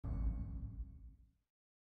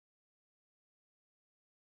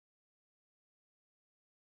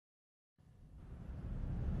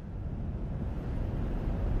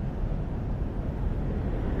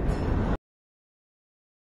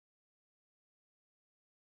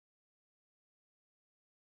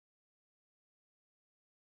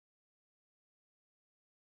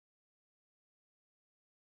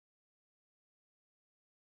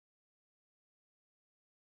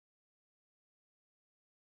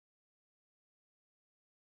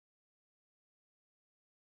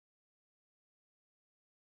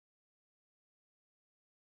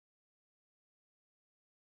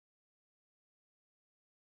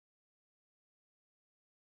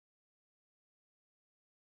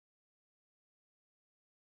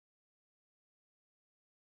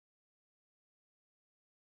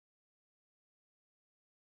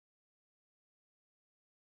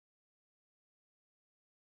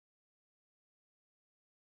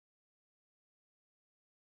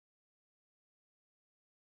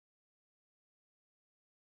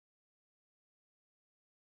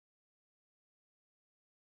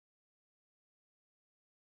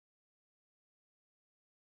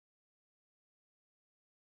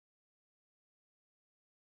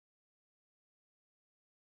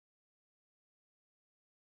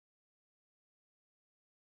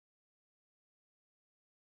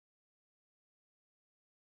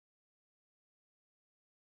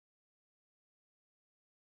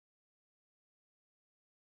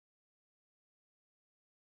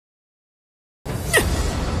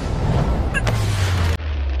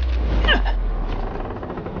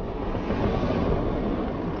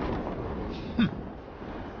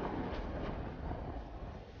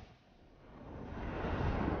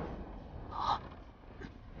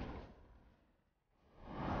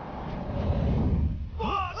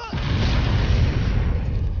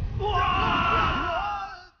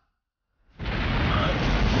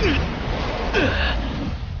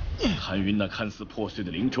谭云那看似破碎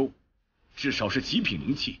的灵舟，至少是极品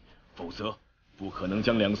灵器，否则不可能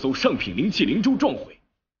将2艘上品灵器灵舟撞毁。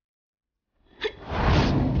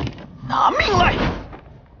拿命来！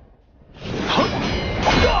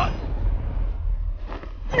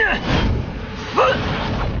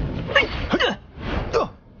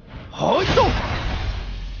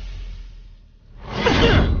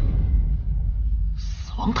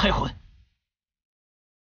死亡胎魂！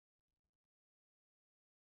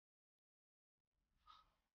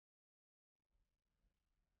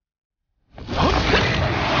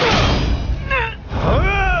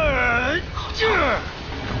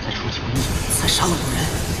才杀了5人，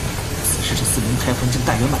此时这4名胎魂境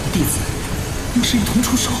大圆满的弟子，要是一同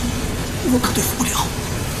出手，我可对付不了。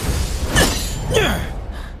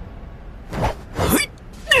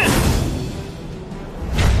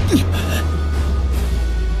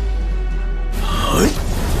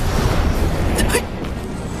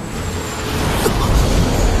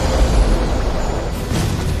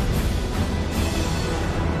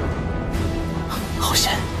好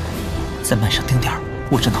险，再慢上丁点儿，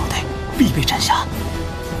我这脑袋必被斩下。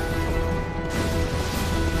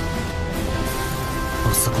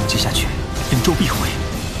若此攻击下去，灵舟必毁。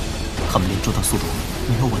他们灵舟的速度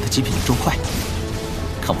没有我的极品灵舟快，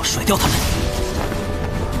看我甩掉他们！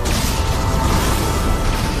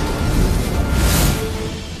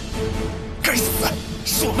该死，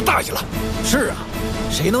是我们大意了。是啊，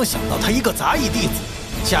谁能想到他一个杂役弟子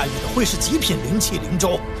驾驭的会是极品灵器灵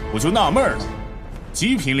舟？我就纳闷了，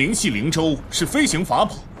极品灵器灵舟是飞行法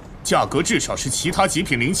宝，价格至少是其他极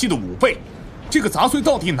品灵器的5倍，这个杂碎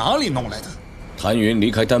到底哪里弄来的？谭云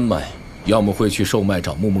离开丹麦，要么会去兽脉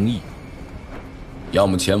找穆梦义，要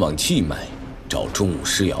么前往气脉找中武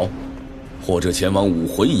尸瑶，或者前往武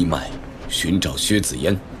魂一脉寻找薛子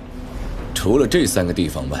嫣。除了这3个地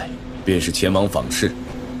方外，便是前往访视。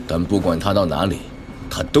但不管他到哪里，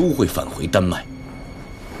他都会返回丹麦。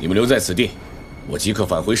你们留在此地，我即刻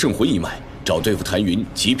返回圣魂一脉，找对付谭云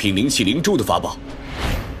极品灵器灵舟的法宝。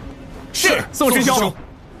是，宋师兄。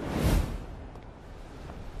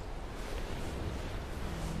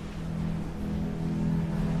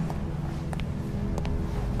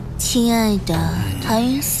亲爱的，谭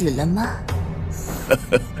云死了吗？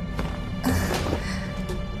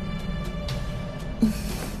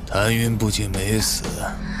谭云不仅没死，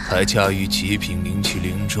还驾驭极品灵器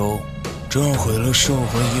灵舟，撞毁了圣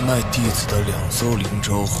魂一脉弟子的2艘灵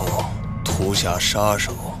舟后，屠下杀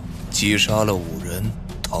手，击杀了5人，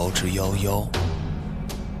逃之夭夭。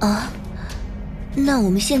啊，那我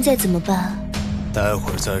们现在怎么办？待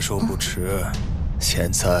会儿再说不迟。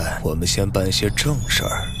现在我们先办些正事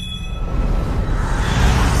儿。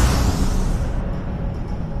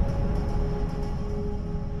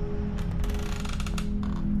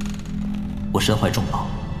我身怀重宝，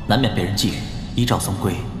难免被人觊觎。依照宗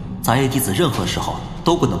规，杂役弟子任何时候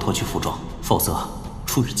都不能脱去服装，否则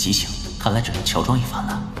出于极刑。看来只能乔装一番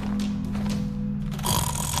了。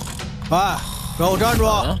喂，给我站住！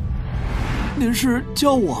您是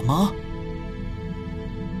叫我吗？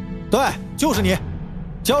对，就是你。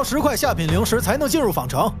交10块下品灵石才能进入访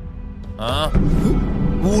城。啊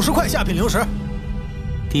？50块下品灵石。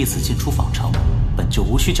弟子进出访城本就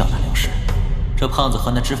无需缴纳灵石。这胖子和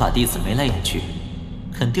那执法弟子眉来眼去，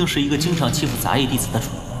肯定是一个经常欺负杂役弟子的主。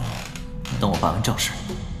等我办完正事，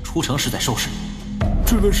出城时再收拾你。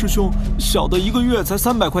这位师兄，小的1个月才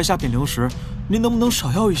300块下品灵石，您能不能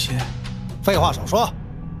少要一些？废话少说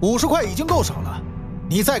，50块已经够少了，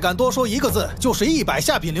你再敢多说1个字，就是100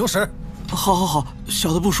下品灵石。好，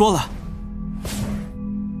小的不说了。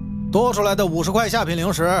多出来的50块下品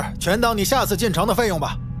灵石，全当你下次进城的费用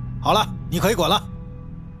吧。好了，你可以滚了。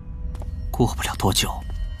过不了多久，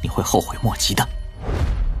你会后悔莫及的。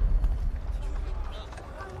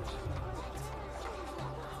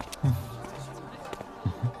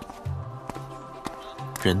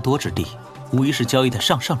人多之地，无疑是交易的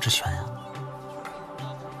上之选啊。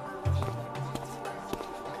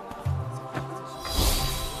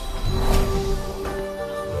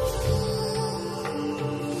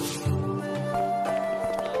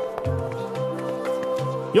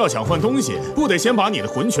要想换东西，不得先把你的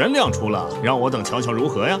魂拳亮出了，让我等瞧瞧如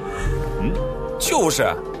何呀？就是。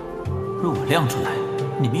若我亮出来，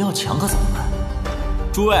你们要强可怎么办？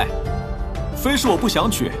诸位，非是我不想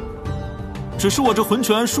取，只是我这魂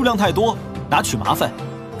拳数量太多，拿取麻烦。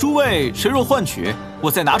诸位谁若换取，我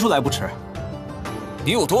再拿出来不迟。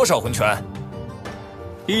你有多少魂拳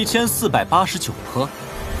？1489颗。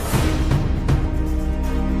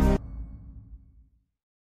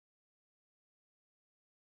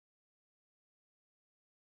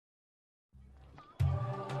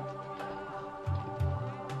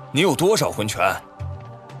你有多少魂拳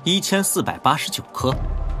？1489颗。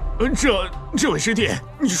这位师弟，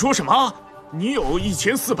你说什么？你有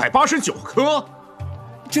1489颗？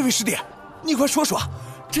这位师弟，你快说说，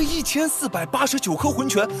这1489颗魂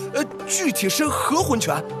拳，具体是何魂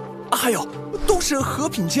拳？还有，都是何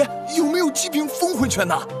品阶？有没有极品风魂拳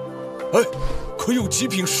呢？哎，可有极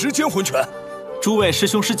品时间魂拳？诸位师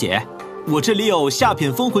兄师姐，我这里有下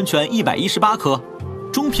品风魂拳118颗，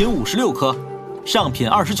中品56颗，上品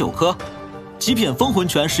29颗，极品风魂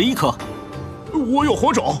拳11颗。我有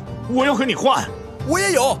火种，我要和你换。我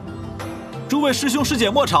也有。诸位师兄师姐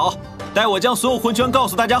莫吵，待我将所有魂拳告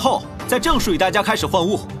诉大家后，再正式与大家开始换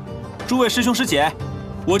物。诸位师兄师姐，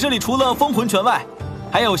我这里除了风魂拳外，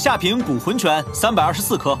还有下品古魂拳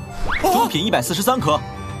324颗，中品143颗，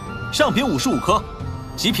上品55颗，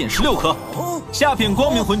极品16颗，下品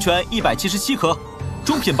光明魂拳177颗，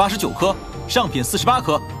中品89颗，上品48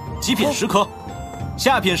颗，极品10颗，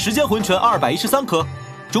下品时间魂拳213颗，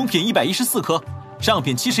中品114颗，上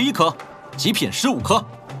品71颗，极品15颗。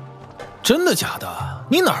真的假的？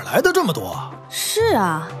你哪来的这么多？是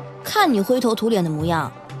啊，看你灰头土脸的模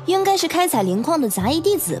样，应该是开采灵矿的杂役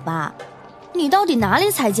弟子吧？你到底哪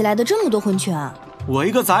里采集来的这么多魂拳啊？我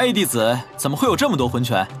一个杂役弟子，怎么会有这么多魂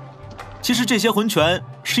拳？其实这些魂拳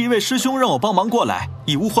是一位师兄让我帮忙过来，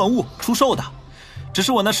以物换物出售的。只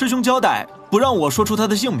是我那师兄交代，不让我说出他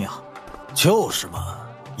的姓名。就是嘛，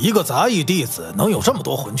一个杂役弟子能有这么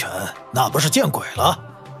多魂拳，那不是见鬼了？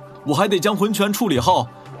我还得将魂拳处理后，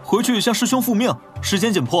回去向师兄复命，时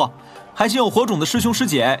间紧迫，还请有火种的师兄师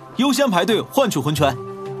姐优先排队换取魂拳。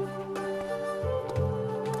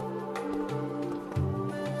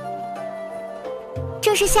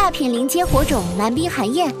这是下品灵阶火种蓝冰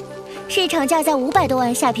寒焰，市场价在500多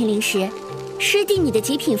万下品灵石。师弟，你的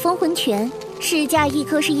极品风魂拳市价1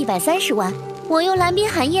颗是130万，我用蓝冰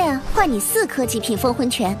寒焰换你4颗极品风魂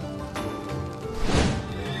拳。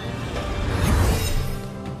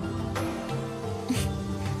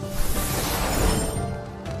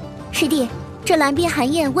师弟，这蓝冰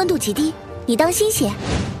寒焰温度极低，你当心些。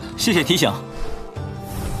谢谢提醒。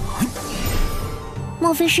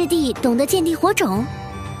莫非师弟懂得见地火种？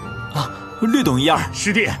啊，略懂一二。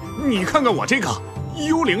师弟，你看看我这个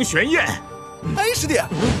幽灵玄焰。哎，师弟，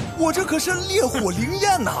我这可是烈火灵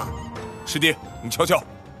焰呐！师弟，你瞧瞧。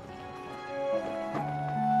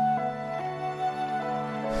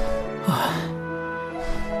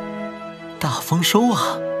大丰收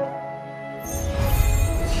啊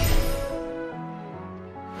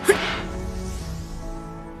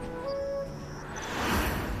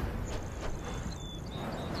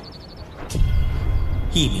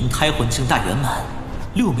！1名胎魂境大圆满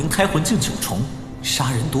，6名胎魂境9重，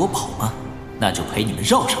杀人夺宝吗？那就陪你们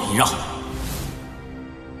绕上一绕。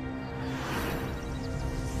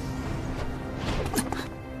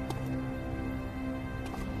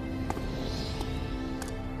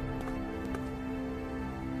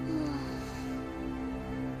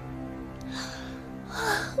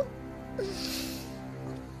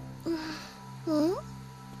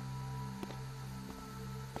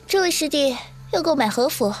这位师弟要购买何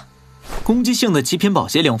符？攻击性的极品宝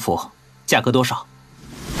阶灵符，价格多少？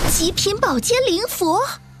极品宝阶灵符？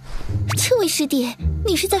这位师弟，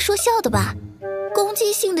你是在说笑的吧？攻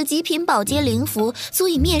击性的极品宝阶灵符足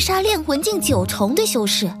以灭杀炼魂境9重的修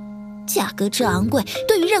士，价格之昂贵，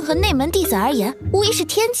对于任何内门弟子而言，无疑是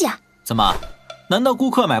天价。怎么？难道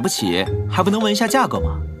顾客买不起，还不能问一下价格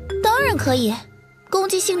吗？当然可以。攻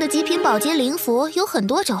击性的极品宝阶灵符有很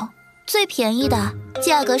多种，最便宜的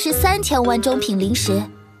价格是3000万中品灵石。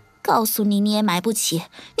告诉你，你也买不起，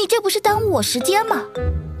你这不是耽误我时间吗？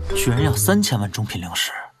居然要3000万中品灵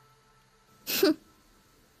石！哼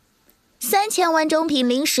，3000万中品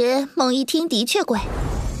灵石，猛一听的确贵。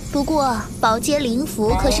不过宝阶灵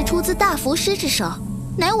符可是出自大符师之手，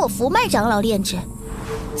乃我福脉长老炼制，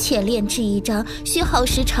且炼制一张需耗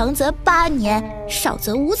时长则8年，少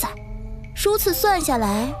则5载。如此算下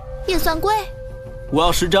来，也算贵。我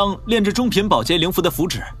要10张炼制中品宝阶灵符的符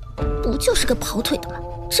纸。不就是个跑腿的吗？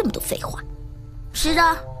这么多废话。10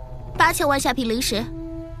张，8000万下品灵石。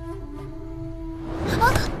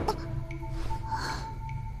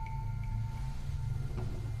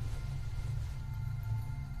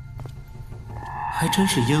还真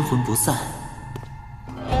是阴魂不散。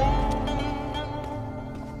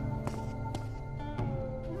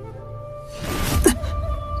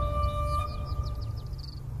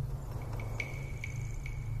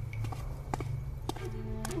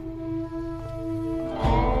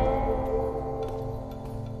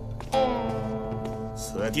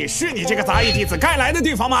此地是你这个杂役弟子该来的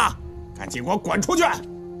地方吗？赶紧给我滚出去！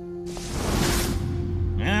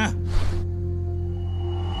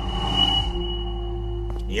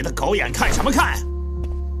你的狗眼看什么看？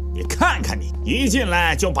你看看你，一进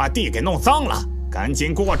来就把地给弄脏了，赶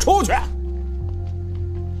紧给我出去！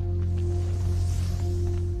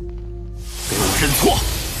给我认错！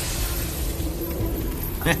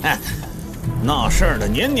嘿嘿，闹事儿的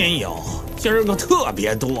年年有，今儿个特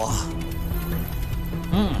别多。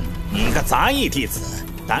你个杂役弟子，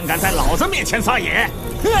胆敢在老子面前撒野！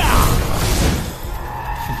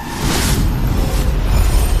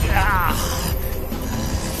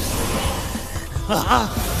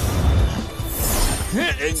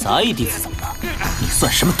杂役弟子怎么了？你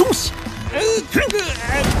算什么东西？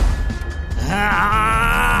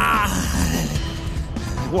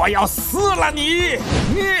我要撕了你！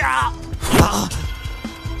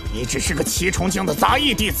你只是个七重境的杂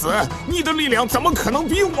役弟子，你的力量怎么可能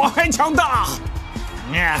比我还强大？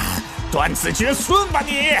断子绝孙吧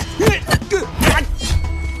你！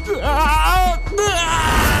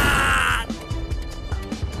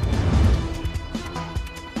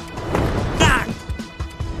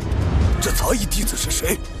这杂役弟子是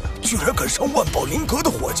谁？居然敢上万宝灵阁的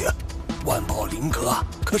伙计！万宝灵阁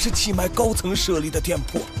可是气脉高层设立的店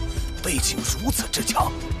铺，背景如此之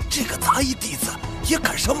强，这个杂役弟子也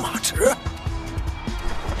敢上马池？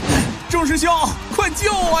钟师兄，快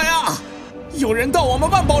救我呀！有人到我们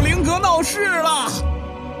万宝灵阁闹事了！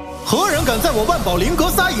何人敢在我万宝灵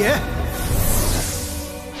阁撒野？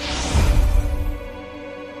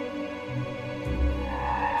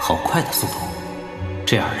好快的速度，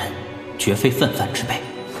这二人绝非泛泛之辈。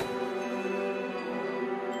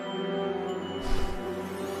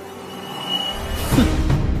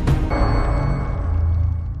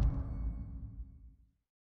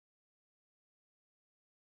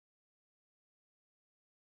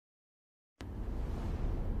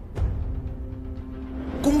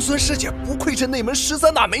公孙师姐不愧是内门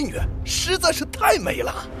13大美女，实在是太美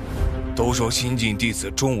了。都说新晋弟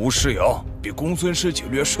子终无师瑶，比公孙师姐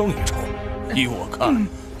略胜一筹。依我看，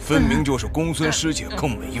分明就是公孙师姐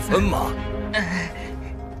更美一分嘛。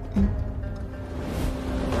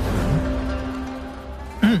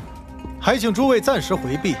还请诸位暂时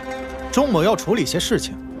回避，钟某要处理些事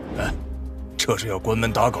情。这是要关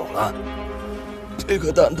门打狗了？这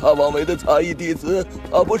个胆大妄为的杂役弟子，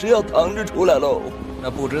怕不是要躺着出来喽？那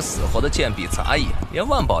不知死活的贱婢杂役，连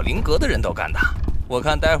万宝灵阁的人都敢打。我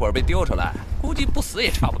看待会儿被丢出来，估计不死也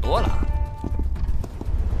差不多了。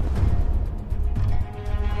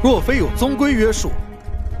若非有宗规约束，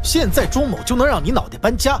现在钟某就能让你脑袋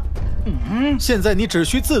搬家。现在你只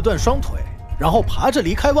需自断双腿，然后爬着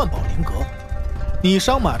离开万宝灵阁。你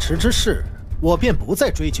伤马池之事，我便不再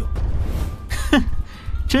追究。哼，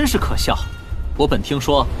真是可笑！我本听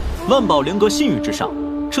说万宝灵阁信誉之上，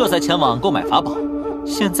这才前往购买法宝。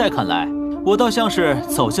现在看来，我倒像是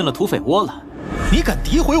走进了土匪窝了。你敢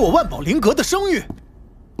诋毁我万宝灵阁的声誉？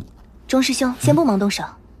钟师兄，先不忙动手。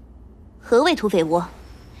何谓土匪窝？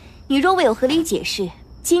你若未有合理解释，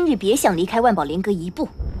今日别想离开万宝灵阁一步。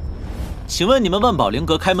请问你们万宝灵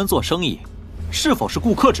阁开门做生意，是否是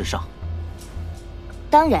顾客至上？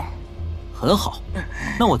当然。很好，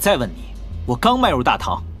那我再问你，我刚迈入大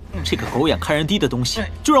堂，这个狗眼看人低的东西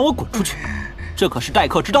就让我滚出去，这可是待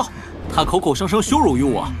客之道。他口口声声羞辱于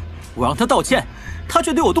我，我让他道歉，他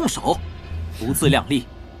却对我动手，不自量力，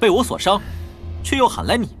被我所伤，却又喊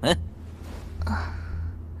来你们。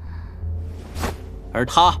而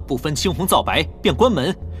他不分青红皂白便关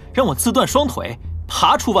门，让我自断双腿，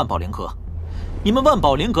爬出万宝灵阁。你们万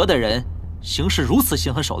宝灵阁的人行事如此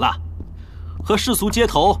心狠手辣，和世俗街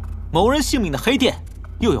头谋人性命的黑店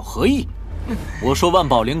又有何异？我说万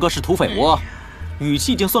宝灵阁是土匪窝，语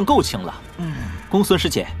气已经算够轻了。公孙师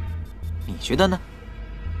姐，你觉得呢？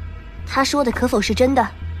他说的可否是真的？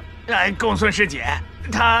公孙师姐，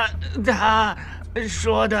他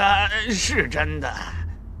说的是真的。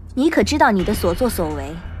你可知道你的所作所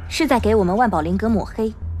为是在给我们万宝灵阁抹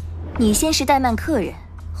黑？你先是怠慢客人，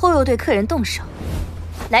后又对客人动手。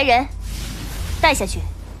来人，带下去，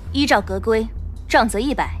依照阁规，杖责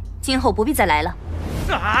100，今后不必再来了。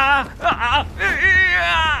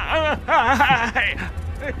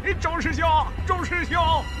钟师兄，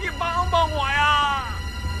你帮帮我呀！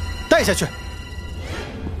带下去。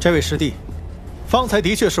这位师弟，方才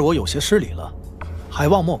的确是我有些失礼了，还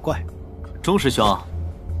望莫怪。钟师兄，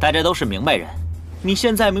大家都是明白人，你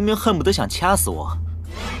现在明明恨不得想掐死我，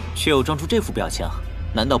却又装出这副表情，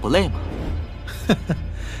难道不累吗？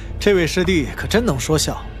这位师弟可真能说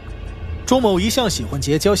笑。钟某一向喜欢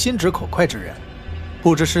结交心直口快之人，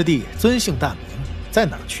不知师弟尊姓大名，在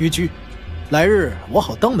哪儿屈居？来日我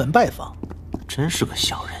好登门拜访。真是个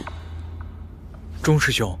小人。钟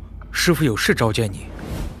师兄，师父有事召见你。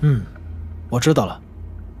我知道了。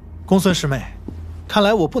公孙师妹，看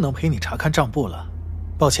来我不能陪你查看账簿了，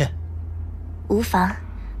抱歉。无妨，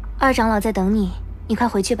二长老在等你，你快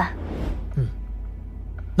回去吧。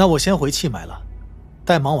那我先回气脉了，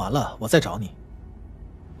待忙完了我再找你。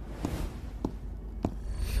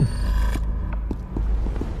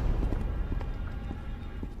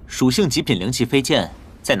属性极品灵气飞剑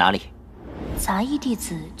在哪里？杂役弟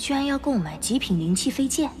子居然要购买极品灵气飞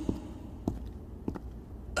剑？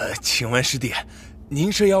请问师弟，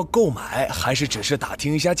您是要购买还是只是打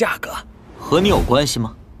听一下价格？和你有关系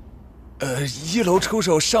吗？1楼出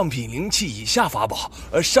售上品灵气以下法宝，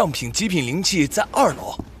上品极品灵气在2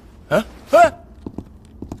楼。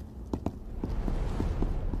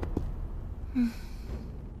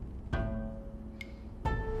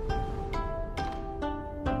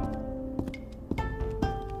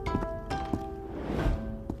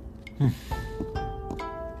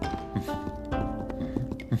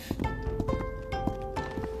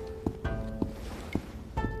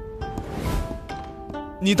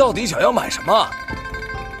你到底想要买什么？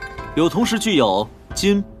有同时具有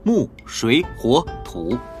金、木、水、火、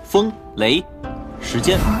土、风、雷、时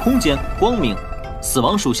间、空间、光明、死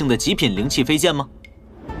亡属性的极品灵气飞剑吗？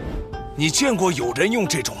你见过有人用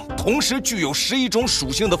这种同时具有11种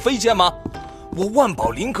属性的飞剑吗？我万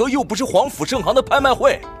宝灵阁又不是皇府圣行的拍卖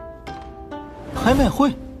会。拍卖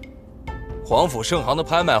会？皇府圣行的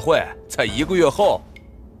拍卖会在1个月后。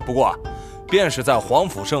不过，便是在皇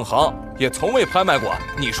府圣行，也从未拍卖过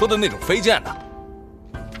你说的那种飞剑的。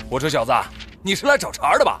我说小子，你是来找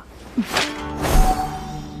茬的吧？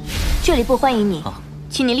这里不欢迎你，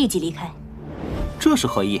请你立即离开。这是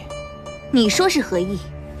何意？你说是何意？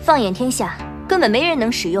放眼天下，根本没人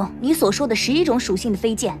能使用你所说的11种属性的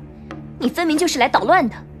飞剑，你分明就是来捣乱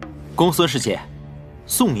的。公孙师姐，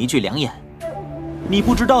送你一句良言，你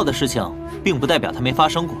不知道的事情，并不代表它没发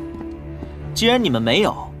生过。既然你们没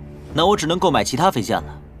有，那我只能购买其他飞剑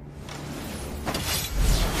了。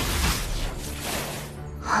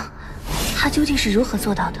他究竟是如何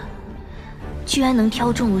做到的？居然能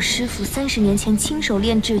挑中我师父30年前亲手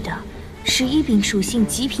炼制的11柄属性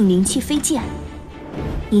极品灵气飞剑。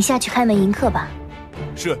你下去开门迎客吧。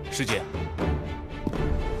是，师姐。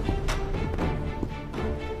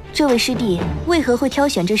这位师弟为何会挑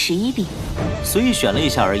选这11柄？随意选了一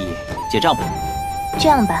下而已，结账吧。这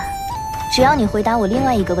样吧，只要你回答我另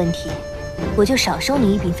外一个问题，我就少收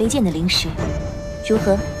你1柄飞剑的灵石，如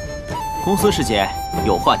何？公孙师姐，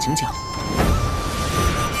有话请讲。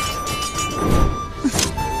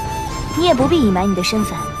你也不必隐瞒你的身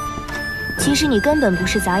份，其实你根本不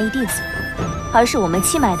是杂役弟子，而是我们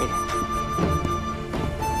气脉的人。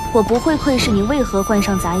我不会窥视你为何换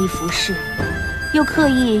上杂役服饰，又刻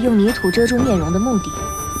意用泥土遮住面容的目的。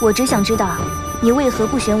我只想知道，你为何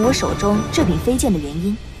不选我手中这柄飞剑的原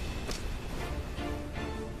因。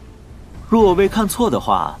若我未看错的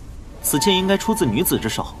话，此剑应该出自女子之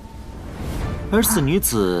手，而此女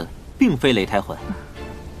子并非雷胎魂，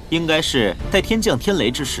应该是待天降天雷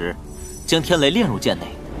之时，将天雷炼入剑内，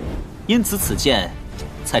因此此剑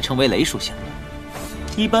才称为雷属性。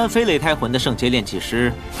一般非雷胎魂的圣阶炼器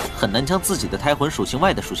师很难将自己的胎魂属性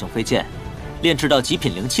外的属性飞剑炼制到极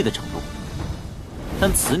品灵气的程度，但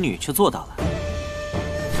此女却做到了，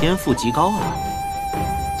天赋极高啊！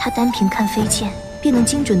她单凭看飞剑便能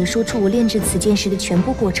精准地说出我炼制此剑时的全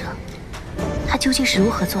部过程，她究竟是如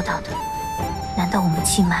何做到的？难道我们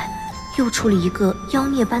气脉又出了一个妖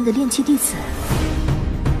孽般的炼器弟子？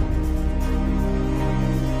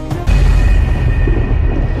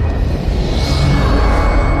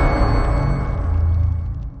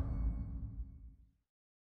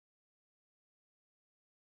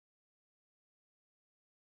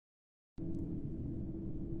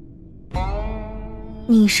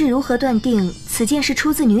你是如何断定此剑是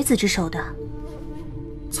出自女子之手的？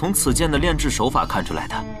从此剑的炼制手法看出来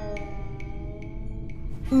的。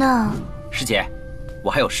那……师姐，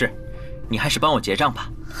我还有事，你还是帮我结账吧。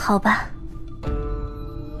好吧。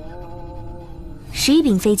11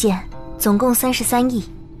柄飞剑，总共33亿。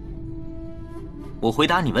我回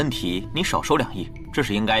答你问题，你少收2亿，这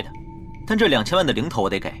是应该的。但这2000万的零头我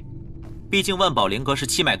得给，毕竟万宝灵阁是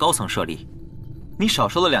气脉高层设立，你少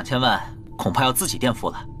收了2000万。恐怕要自己垫付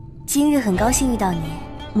了。今日很高兴遇到你，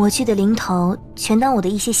抹去的零头全当我的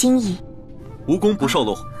一些心意。无功不受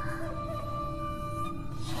禄。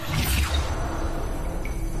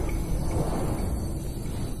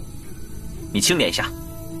你清点一下。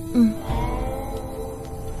嗯。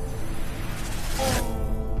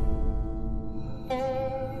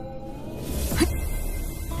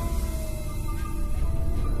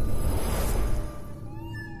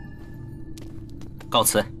告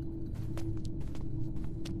辞。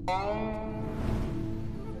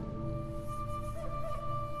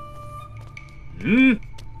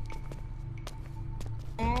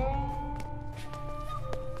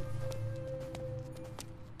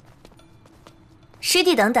师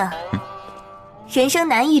弟等等，人生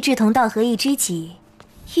难遇志同道合一知己，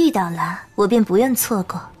遇到了我便不愿错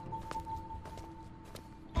过。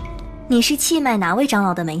你是弃卖哪位长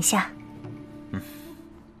老的门下？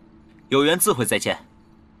有缘自会再见，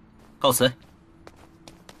告辞。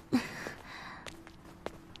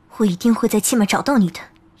我一定会在弃卖找到你的，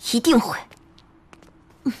一定会。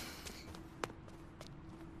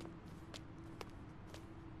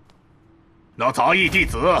那杂役弟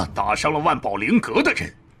子打伤了万宝灵阁的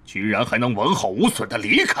人，居然还能完好无损的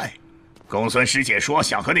离开。公孙师姐说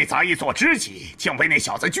想和那杂役做知己，竟被那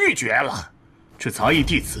小子拒绝了。这杂役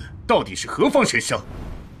弟子到底是何方神圣？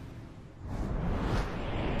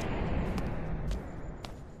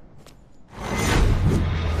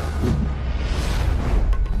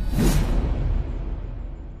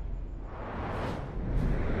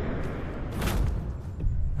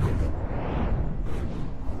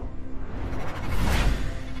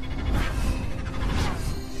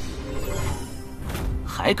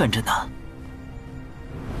还跟着呢。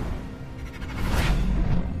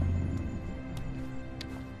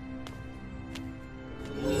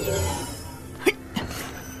嘿，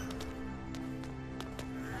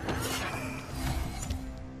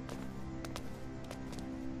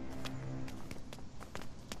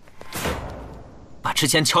把之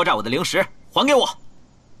前敲诈我的灵石还给我！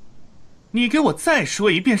你给我再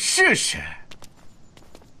说一遍试试。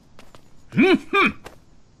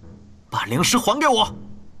把灵石还给我！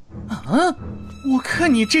啊！我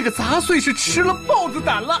看你这个杂碎是吃了豹子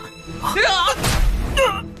胆了！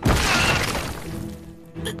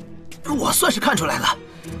我算是看出来了，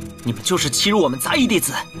你们就是欺辱我们杂役弟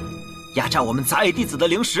子，压榨我们杂役弟子的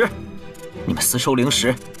灵石。你们私收灵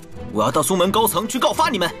石，我要到宗门高层去告发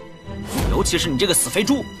你们。尤其是你这个死肥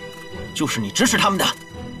猪，就是你指使他们的。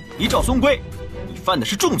依照宗规，你犯的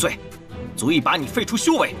是重罪，足以把你废除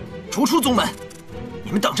修为，逐出宗门。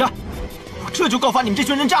你们等着！这就告发你们这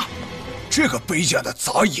群人渣！这个卑贱的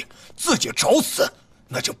杂役自己找死，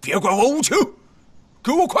那就别怪我无情。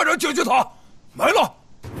给我快点解决他！埋了！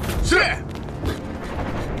是。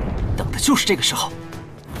等的就是这个时候。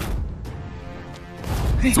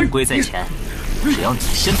宗规在前，只要你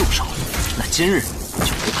先动手，那今日就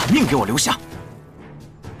得把命给我留下。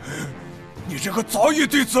你这个杂役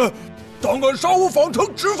弟子，当俺杀无方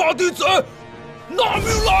城执法弟子，拿命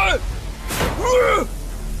来！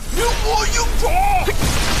灵魔鹰爪！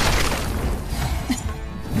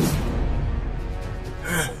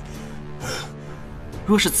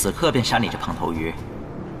若是此刻便杀你这胖头鱼，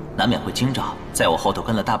难免会惊着在我后头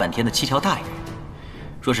跟了大半天的7条大鱼。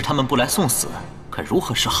若是他们不来送死，可如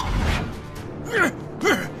何是好？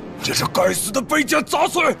这是该死的卑贱杂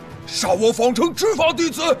碎！杀我方城执法弟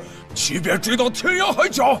子，即便追到天涯海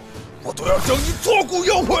角，我都要将你挫骨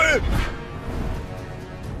扬灰！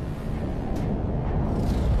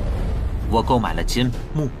我购买了金、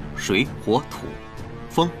木、水、火、土、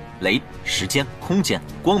风、雷、时间、空间、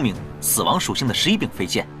光明、死亡属性的11柄飞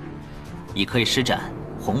剑，已可以施展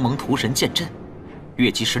鸿蒙屠神剑阵，越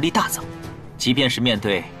级实力大增。即便是面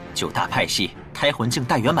对9大派系胎魂境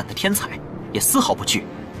大圆满的天才，也丝毫不惧。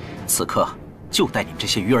此刻就待你们这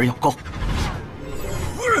些鱼儿要钩。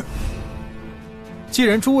既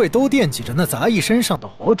然诸位都惦记着那杂役身上的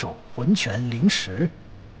火种、魂权、灵石，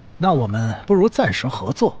那我们不如暂时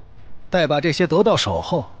合作。待把这些得到手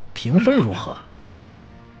后，平分如何？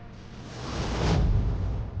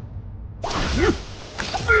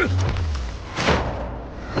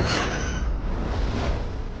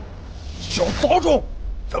小杂种，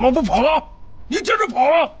怎么不跑了？你接着跑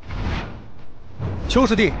了！邱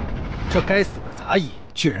师弟，这该死的杂役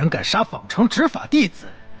居然敢杀仿城执法弟子，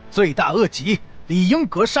罪大恶极，理应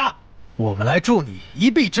格杀。我们来助你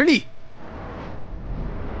一臂之力。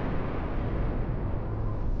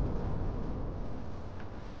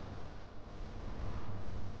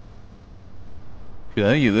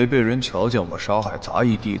原以为被人瞧见我杀害杂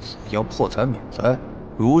役弟子要破财免灾，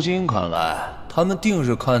如今看来，他们定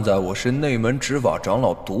是看在我是内门执法长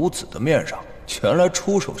老独子的面上，前来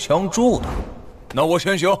出手相助的。那我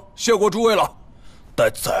先行，谢过诸位了。待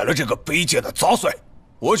宰了这个卑贱的杂碎，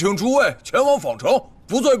我请诸位前往访城，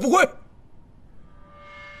不醉不归。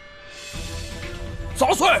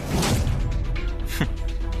杂碎，哼，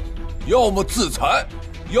要么自裁，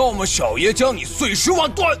要么小爷将你碎尸万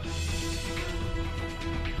段。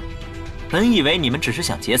本以为你们只是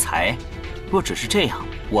想劫财，若只是这样，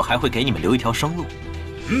我还会给你们留一条生路。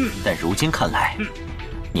但如今看来，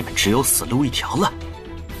你们只有死路一条了。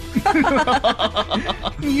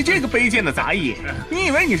你这个卑贱的杂役，你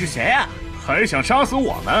以为你是谁啊？还想杀死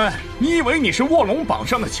我们？你以为你是卧龙榜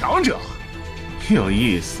上的强者？有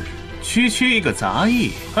意思，区区一个杂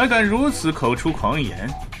役，还敢如此口出狂言？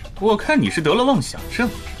我看你是得了妄想症，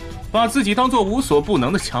把自己当做无所不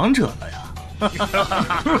能的强者了呀！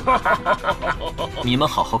你们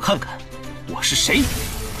好好看看，我是谁？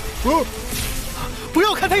不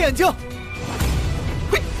要看他眼睛！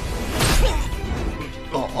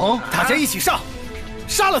哦，大家一起上，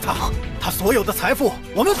杀了他！他所有的财富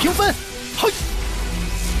我们平分！嘿！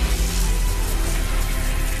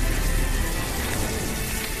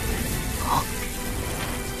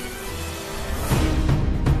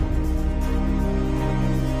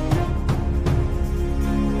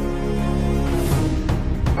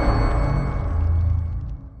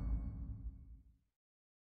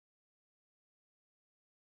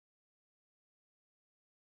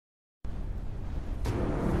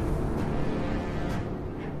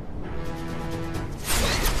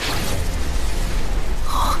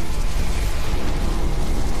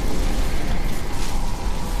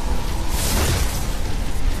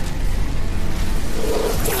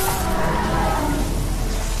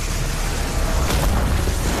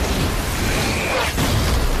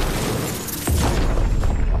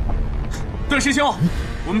段师兄，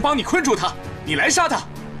我们帮你困住他，你来杀他。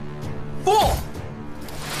不！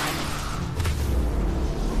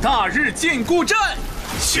大日禁锢阵，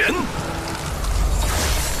前！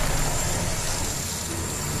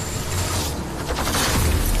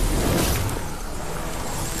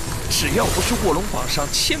只要不是卧龙榜上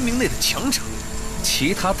1000名内的强者，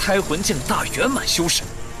其他胎魂境大圆满修士，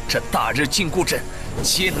这大日禁锢阵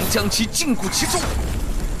皆能将其禁锢其中。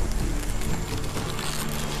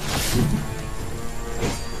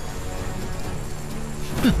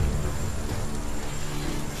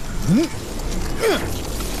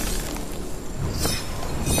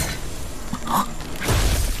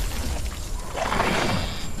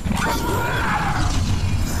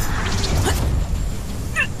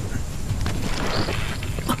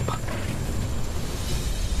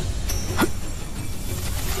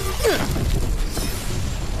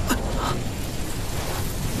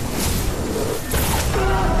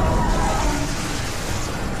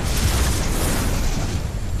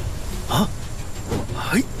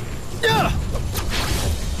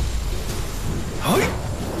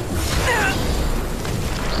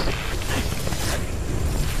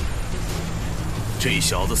这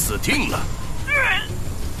小子死定了！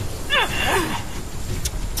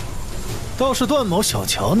倒是段某小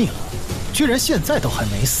瞧你了，居然现在都还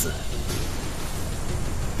没死。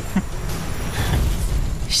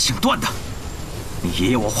姓段的，你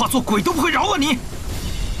爷爷我化作鬼都不会饶了你！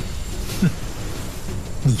哼，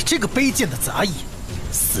你这个卑贱的杂役，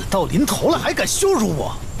死到临头了还敢羞辱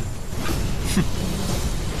我！哼！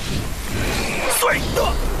碎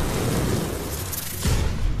的！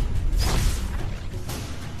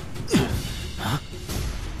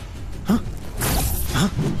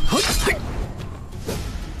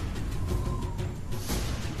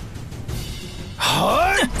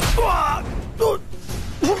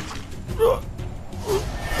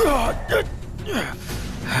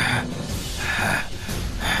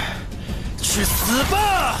去死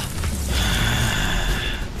吧！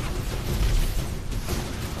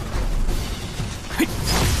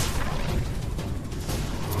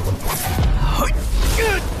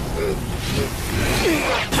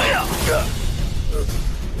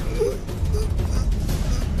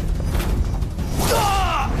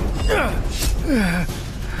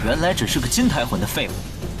原来只是个金胎魂的废物，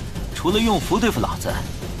除了用符对付老子，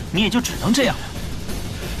你也就只能这样了。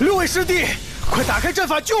六位师弟，快打开阵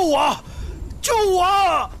法救我！救我！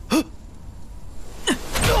啊！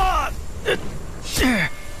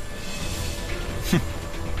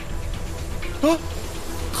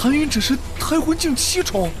谭云只是胎魂境7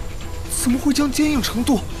重，怎么会将坚硬程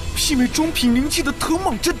度媲美中品灵气的藤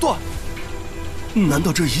蟒阵断？难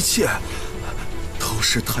道这一切都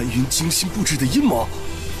是谭云精心布置的阴谋？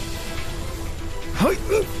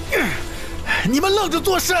你们愣着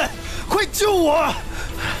做甚？快救我！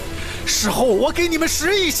事后我给你们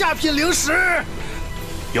10亿下品灵石。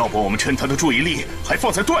要不我们趁他的注意力还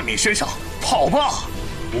放在段敏身上，跑吧！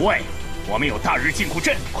不为，我们有大日禁锢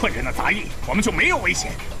阵困着那杂役，我们就没有危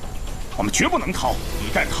险。我们绝不能逃，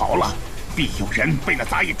一旦逃了，必有人被那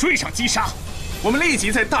杂役追上击杀。我们立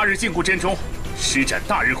即在大日禁锢阵中施展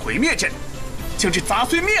大日毁灭阵，将这杂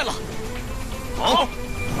碎灭了。好。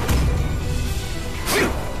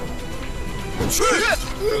去！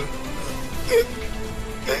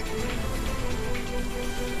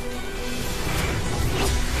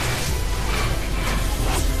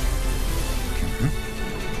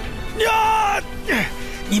呀！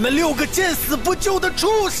你们6个见死不救的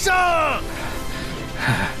畜生！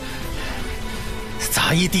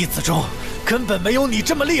杂役弟子中根本没有你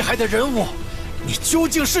这么厉害的人物，你究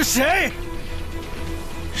竟是谁？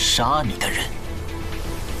杀你的人。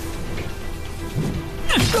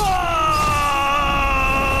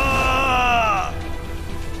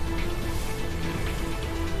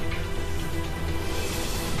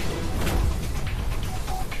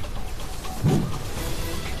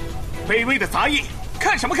卑微的杂役，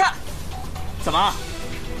看什么看？怎么？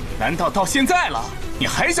难道到现在了，你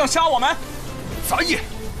还想杀我们？杂役，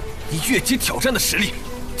你越级挑战的实力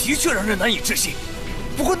的确让人难以置信。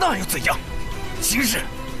不过那又怎样？今日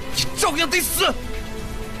你照样得死。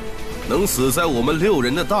能死在我们6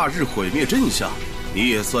人的大日毁灭阵下，你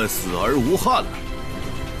也算死而无憾了。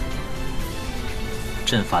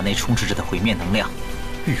阵法内充斥着的毁灭能量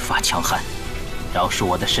愈发强悍，饶是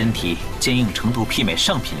我的身体坚硬程度媲美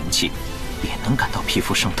上品灵气，也能感到皮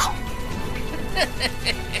肤生疼。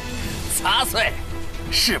杂碎，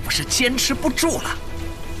是不是坚持不住了？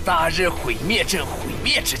大日毁灭阵毁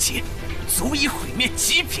灭之际，足以毁灭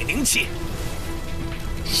极品灵气。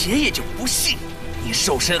爷爷就不信你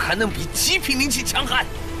兽身还能比极品灵气强悍。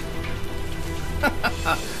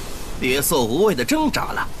别做无谓的挣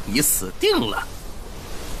扎了，你死定了。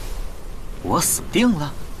我死定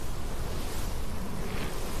了？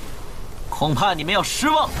恐怕你们要失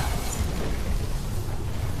望了。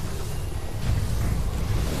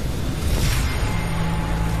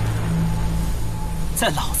在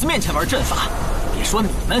老子面前玩阵法，别说你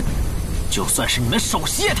们，就算是你们首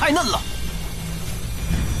席也太嫩了。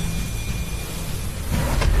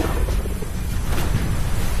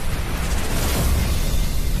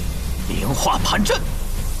灵化盘阵，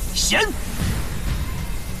显。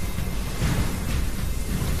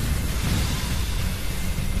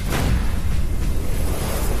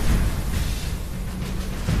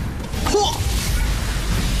破。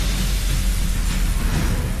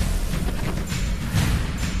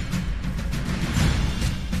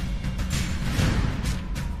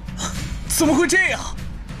怎么会这样？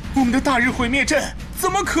我们的大日毁灭阵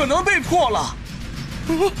怎么可能被破了？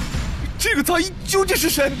这个杂役究竟是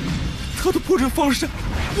谁？他的破阵方式，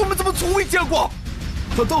我们怎么从未见过？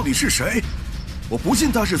他到底是谁？我不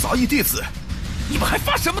信他是杂役弟子。你们还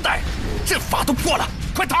发什么呆？阵法都破了，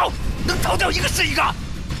快逃！能逃掉一个是一个。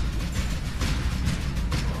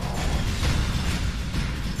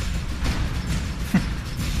哼！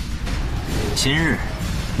今日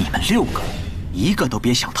你们6个，一个都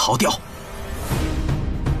别想逃掉。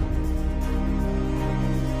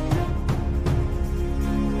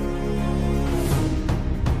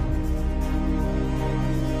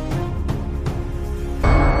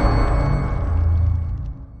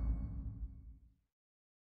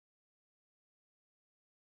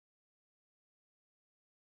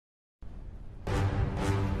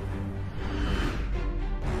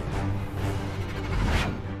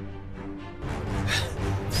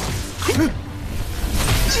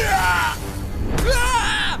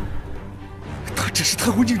他只是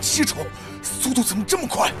太魂镜7重，速度怎么这么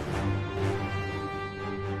快？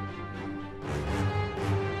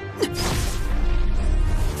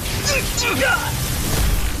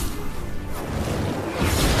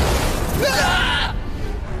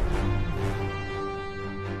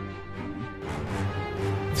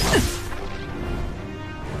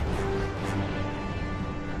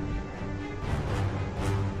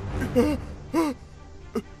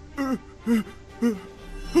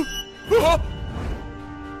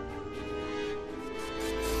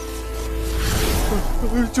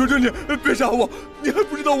求求你别杀我！你还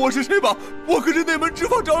不知道我是谁吧？我可是那门执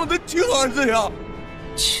法长老的亲儿子呀！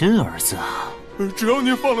亲儿子啊！只要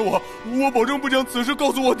你放了我，我保证不将此事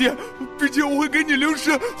告诉我爹，并且我会给你零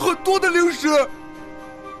食，很多的零食。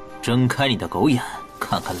睁开你的狗眼，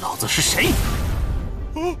看看老子是谁！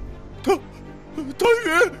谭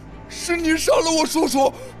云，是你杀了我叔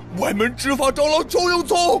叔，外门执法长老邱永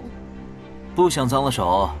聪。不想脏了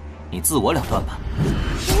手，你自我了断吧。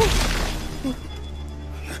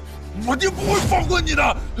我爹不会放过你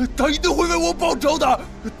的，他一定会为我报仇的。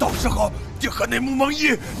到时候，爹和那穆蒙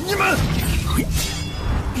毅，你们……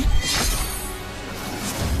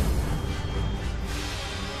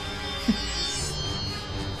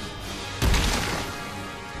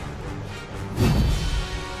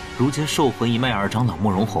如今兽魂一脉二长老慕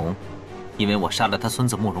容宏，因为我杀了他孙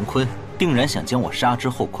子慕容坤，定然想将我杀之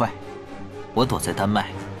后快。我躲在丹麦，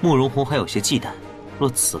慕容宏还有些忌惮。若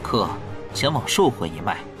此刻前往兽魂一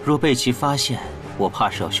脉，若被其发现，我怕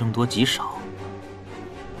是要凶多吉少。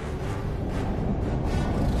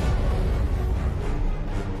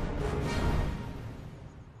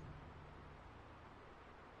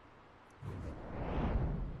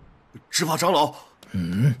执法长老，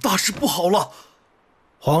大事不好了！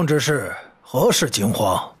黄执事，何事惊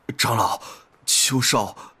慌？长老，邱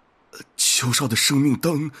少的生命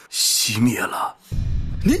灯熄灭了。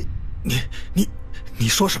你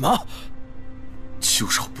说什么？邱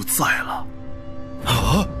少不在了。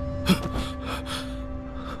啊！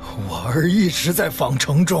我儿一直在方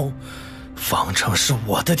城中，方城是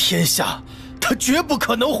我的天下，他绝不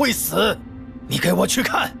可能会死。你给我去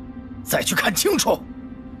看，再去看清楚。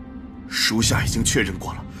属下已经确认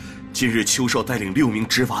过了，今日邱少带领6名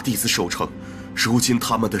执法弟子守城，如今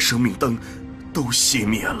他们的生命灯都熄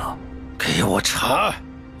灭了。给我查，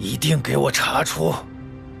一定给我查出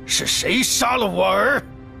是谁杀了我儿。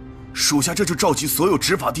属下这就召集所有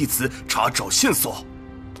执法弟子查找线索。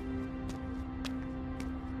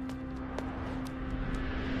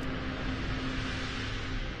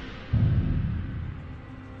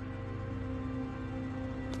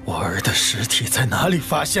我儿的尸体在哪里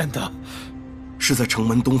发现的？是在城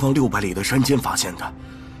门东方600里的山间发现的。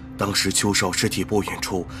当时邱少尸体不远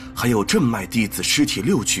处还有镇脉弟子尸体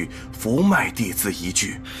6具，福脉弟子1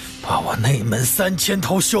具。把我内门3000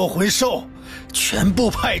头绣魂兽全部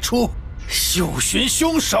派出，嗅寻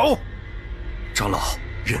凶手。长老，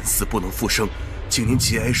人死不能复生，请您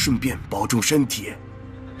节哀顺变，保重身体。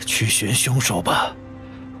去寻凶手吧，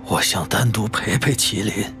我想单独陪陪麒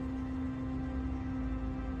麟。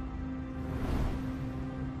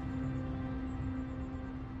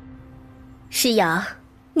师瑶，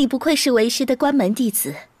你不愧是为师的关门弟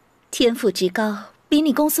子，天赋之高，比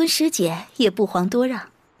你公孙师姐也不遑多让。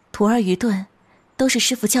徒儿愚钝，都是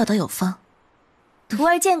师父教导有方。徒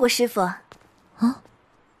儿见过师父。啊？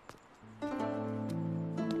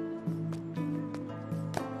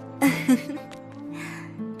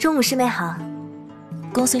中午师妹好。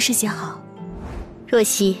公孙师姐好。若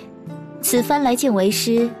曦，此番来见为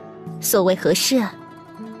师，所谓何事啊？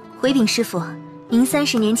回禀师父，您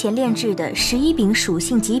30年前炼制的11柄属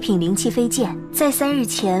性极品灵气飞剑，在3日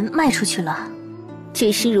前卖出去了。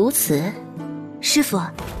只是如此？师父，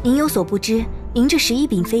您有所不知，您这11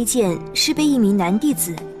柄飞剑是被一名男弟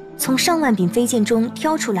子从上万柄飞剑中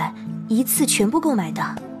挑出来，一次全部购买的。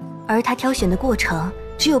而他挑选的过程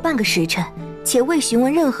只有半个时辰，且未询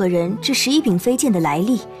问任何人这11柄飞剑的来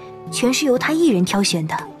历，全是由他一人挑选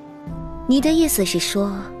的。你的意思是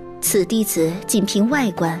说，此弟子仅凭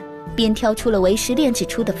外观便挑出了为师炼制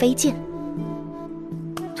出的飞剑？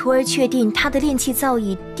徒儿确定他的炼气造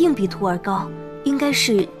诣定比徒儿高，应该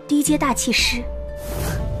是低阶大气师。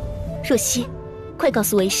若曦，快告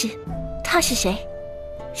诉为师，他是谁？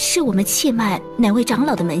是我们气脉哪位长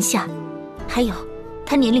老的门下？还有，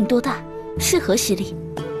他年龄多大？是何实力？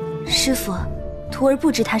师父，徒儿不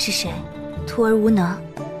知他是谁，徒儿无能。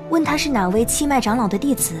问他是哪位气脉长老的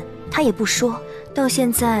弟子，他也不说。到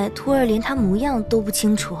现在，徒儿连他模样都不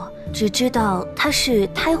清楚，只知道他是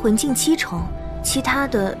胎魂境7重，其他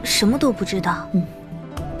的什么都不知道。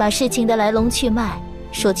把事情的来龙去脉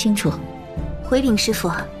说清楚。回禀师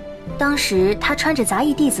父，当时他穿着杂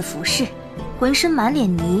役弟子服饰，浑身满脸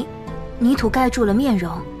泥，泥土盖住了面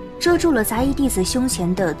容，遮住了杂役弟子胸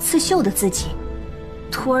前的刺绣的字迹。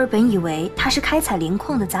徒儿本以为他是开采灵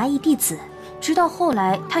矿的杂役弟子，直到后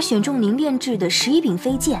来他选中您炼制的11柄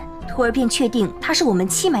飞剑，徒儿便确定他是我们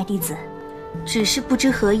气脉弟子。只是不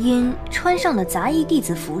知何因穿上了杂役弟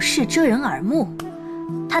子服饰遮人耳目，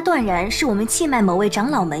他断然是我们气脉某位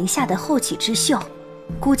长老门下的后起之秀，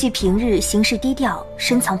估计平日行事低调，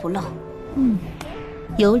深藏不露。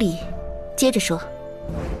有理，接着说。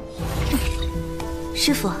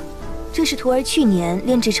师父，这是徒儿去年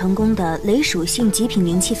炼制成功的雷属性极品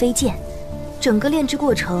灵气飞剑，整个炼制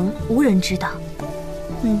过程无人知道。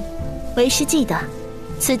为师记得，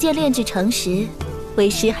此剑炼制成时，为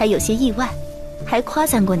师还有些意外，还夸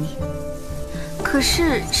赞过你。可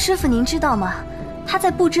是师父您知道吗？他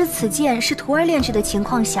在不知此剑是徒儿炼制的情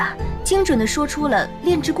况下，精准地说出了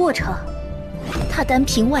炼制过程。他单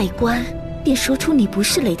凭外观便说出你不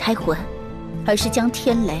是雷胎魂，而是将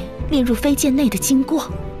天雷炼入飞剑内的经过。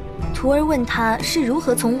徒儿问他是如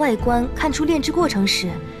何从外观看出炼制过程时，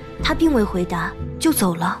他并未回答就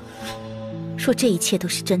走了。说这一切都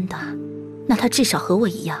是真的，那他至少和我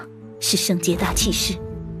一样是圣阶大气师。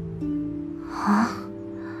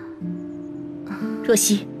若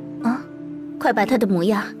曦，快把他的模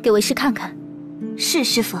样给为师看看。是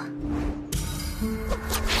师父。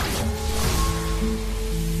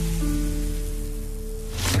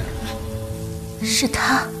是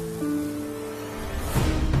他。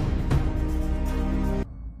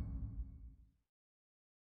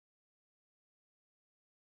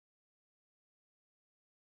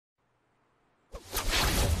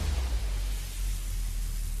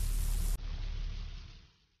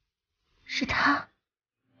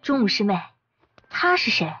中午师妹，他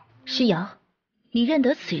是谁？师瑶，你认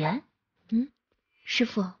得此人？师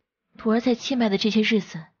父，徒儿在气脉的这些日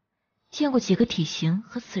子，见过几个体型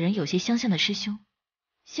和此人有些相像的师兄，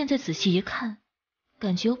现在仔细一看，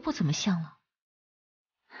感觉又不怎么像了。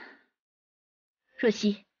若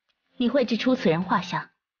曦，你绘制出此人画像，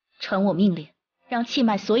传我命令，让气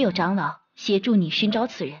脉所有长老协助你寻找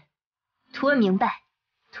此人。徒儿明白，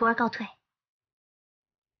徒儿告退。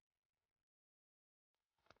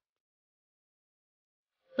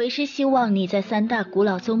为师希望你在3大古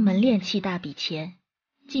老宗门炼气大比前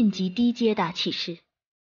晋级低阶大气师，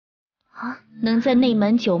能在内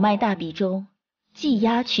门9脉大比中技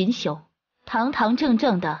压群雄，堂堂正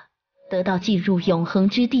正的得到进入永恒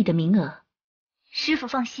之地的名额。师父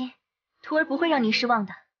放心，徒儿不会让您失望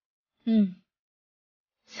的。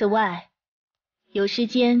此外，有时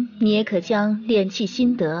间你也可将炼气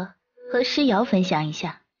心得和师瑶分享一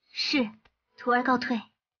下。是，徒儿告退。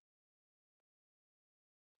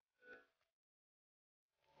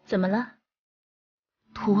怎么了？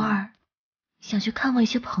徒儿想去看望一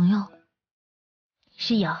些朋友。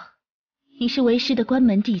师瑶，你是为师的关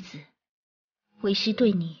门弟子，为师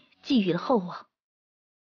对你寄予了厚望。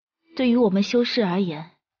对于我们修士而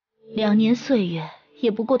言，2年岁月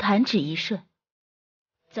也不过弹指一瞬。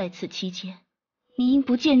在此期间，你应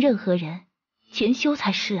不见任何人，潜修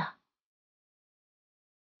才是啊。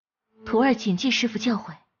徒儿谨记师父教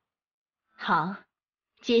诲。好，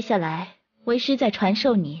接下来为师再传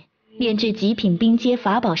授你炼制极品冰阶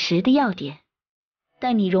法宝石的要点。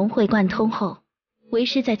待你融会贯通后，为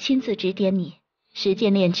师再亲自指点你实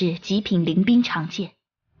践炼制极品灵冰长剑。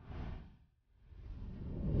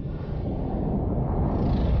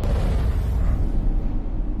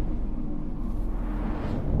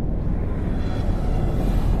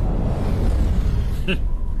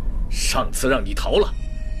上次让你逃了，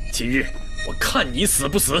今日我看你死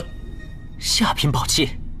不死！下品宝器，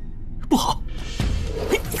不好！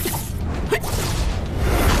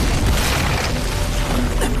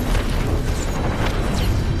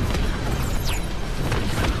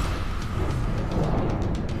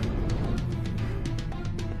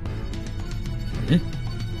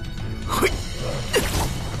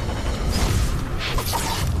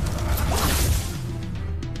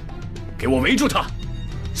给我围住他！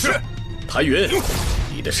是。谭云，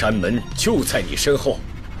你的山门就在你身后，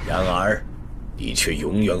然而你却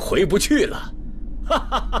永远回不去了。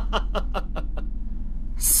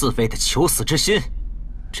四位的求死之心，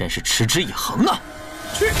真是持之以恒啊！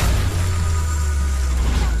去！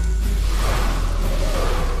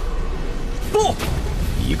不，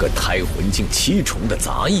一个胎魂境7重的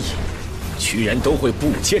杂役，居然都会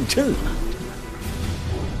不见阵了。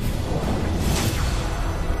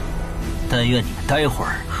但愿你们待会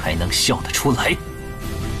儿还能笑得出来。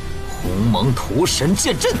鸿蒙屠神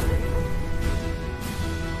剑阵。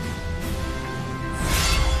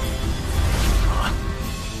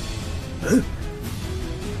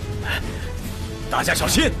大家小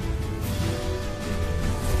心！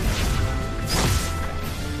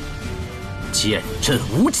剑阵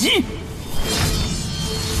无极。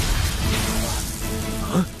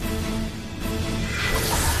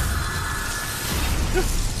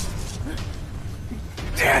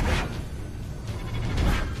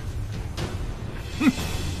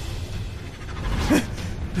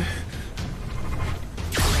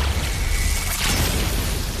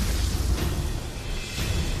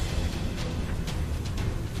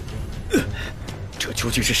这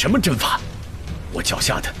究竟是什么阵法？我脚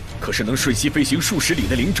下的可是能瞬息飞行数十里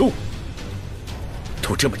的灵舟，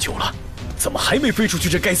都这么久了，怎么还没飞出去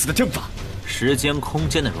这该死的阵法？时间空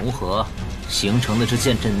间的融合形成了这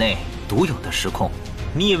剑阵内独有的时空。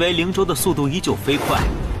你以为灵舟的速度依旧飞快，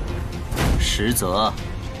实则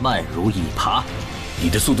慢如蚁爬。你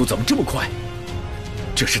的速度怎么这么快？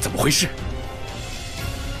这是怎么回事？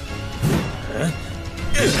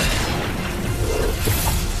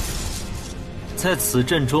在此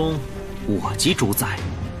阵中，我即主宰。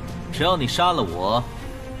只要你杀了我，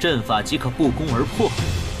阵法即可不攻而破。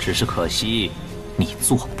只是可惜，你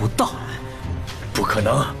做不到。不可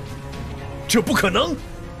能，这不可能！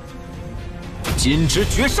金之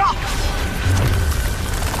绝杀！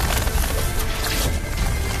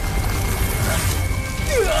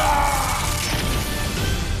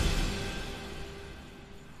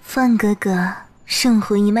范哥哥，圣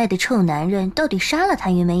魂一脉的臭男人到底杀了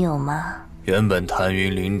谭云没有吗？原本谭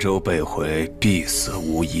云灵舟被毁，必死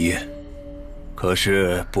无疑。可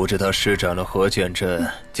是不知他施展了何剑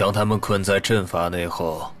阵，将他们困在阵法内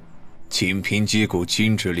后，仅凭击鼓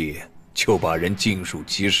金之力，就把人尽数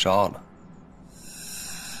击杀了。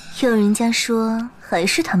有人家说还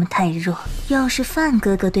是他们太弱，要是范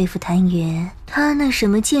哥哥对付谭云，他那什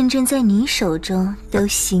么剑阵在你手中都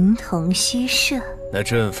形同虚设。那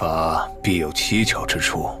阵法必有蹊跷之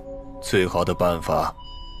处，最好的办法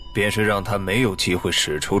便是让他没有机会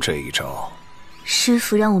使出这一招。师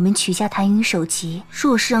傅让我们取下谭云首级，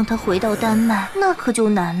若是让他回到丹麦，那可就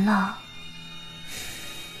难了。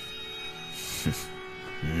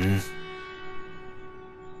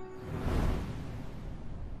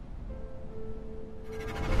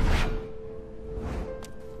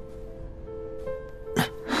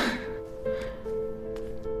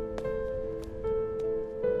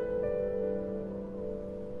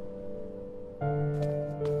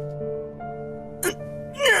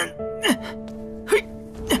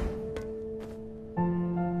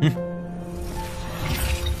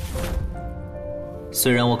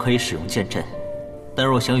虽然我可以使用剑阵，但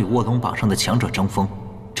若想与卧龙榜上的强者争锋，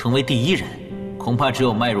成为第一人，恐怕只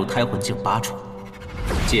有迈入胎魂境8重。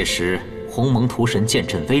届时鸿蒙屠神剑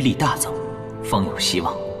阵威力大增，方有希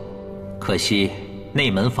望。可惜内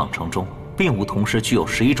门仿城中并无同时具有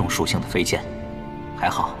11种属性的飞剑。还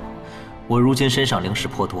好，我如今身上灵石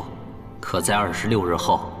颇多，可在26日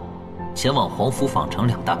后前往黄府仿城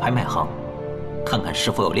2大拍卖行，看看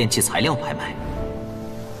是否有炼器材料拍卖。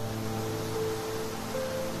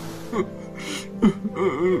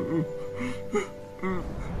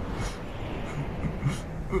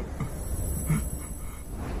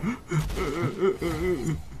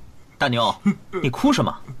大牛，你哭什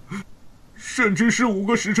么？甚至是5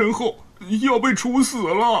个时辰后要被处死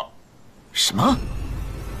了。什么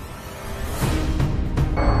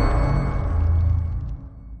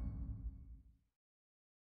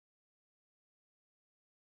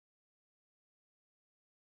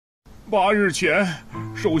？8日前，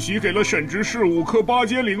首席给了沈执事5颗8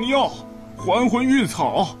阶灵药，还魂玉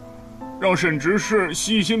草，让沈执事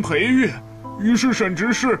细心培育。于是沈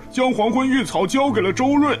执事将还魂玉草交给了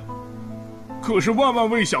周润。可是万万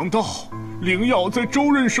未想到，灵药在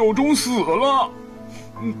周润手中死了。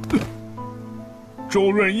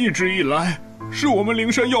周润一直以来是我们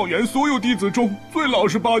灵山药园所有弟子中最老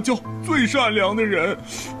实巴交、最善良的人。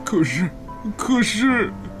可是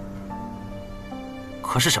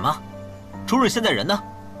什么？周润现在人呢？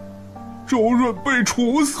周润被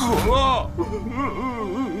处死了。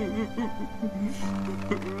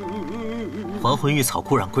还魂玉草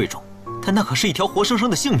固然贵重，但那可是一条活生生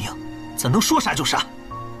的性命，怎能说杀就杀？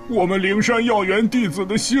我们灵山药园弟子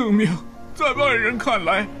的性命，在外人看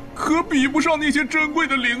来可比不上那些珍贵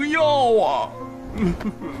的灵药啊！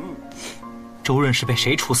周润是被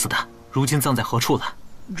谁处死的？如今葬在何处了？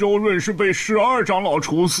周润是被12长老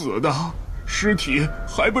处死的，尸体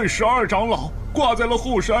还被12长老挂在了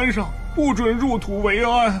后山上，不准入土为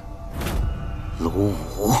安。卢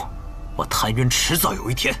武，我谭云迟早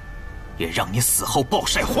有一天也让你死后暴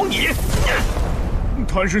晒荒野。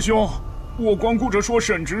谭师兄，我光顾着说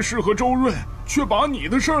沈执事和周润，却把你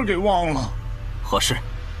的事儿给忘了。何事？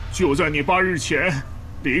就在你8日前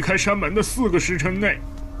离开山门的4个时辰内，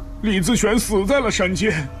李自全死在了山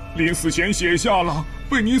间，临死前写下了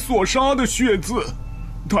被你所杀的血字。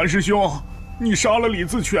谭师兄，你杀了李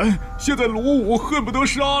自全，现在卢武恨不得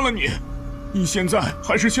杀了你。你现在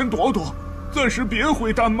还是先躲躲，暂时别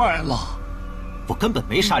回丹麦了。我根本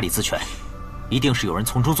没杀李自全，一定是有人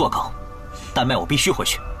从中作梗。丹麦我必须回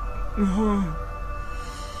去。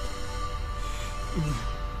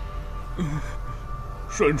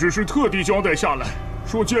沈执事特地交代下来，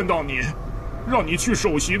说见到你，让你去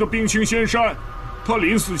首席的冰清仙山。他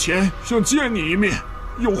临死前想见你一面，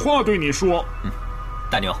有话对你说。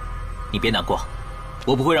大牛，你别难过，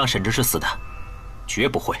我不会让沈执事死的，绝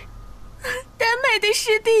不会。丹麦的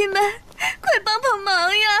师弟们，快帮帮忙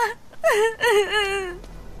呀！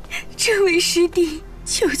这位师弟，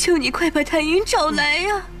求求你快把谭云找来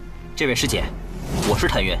呀！这位师姐，我是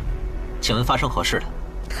谭云，请问发生何事了？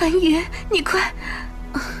谭云，你快！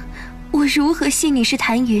我如何信你是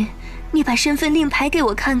谭云？你把身份令牌给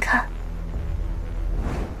我看看。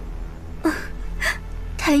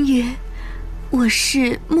谭云，我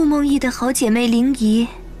是穆梦忆的好姐妹灵仪。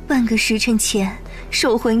半个时辰前，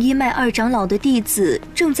守魂一脉2长老的弟子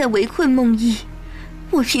正在围困梦忆，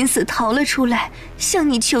我拼死逃了出来，向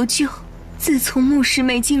你求救。自从穆师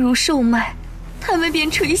妹进入兽脉，他们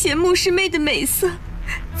便垂涎穆师妹的美色，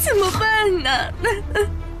怎么办呢？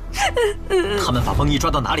他们把梦忆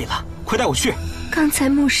抓到哪里了？快带我去！刚才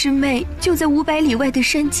穆师妹就在500里外的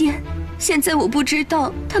山间，现在我不知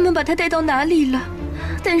道他们把她带到哪里了，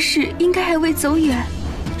但是应该还未走远。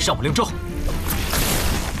上我灵舟。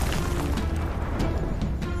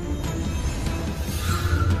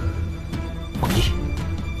梦忆，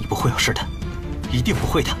你不会有事的，一定不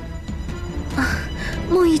会的。啊，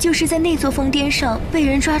莫弈就是在那座疯癫上被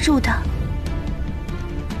人抓住的。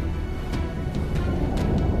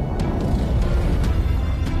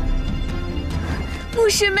牧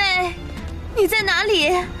师妹，你在哪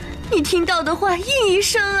里？你听到的话应一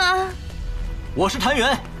声啊！我是谭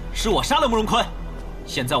元，是我杀了慕容坤。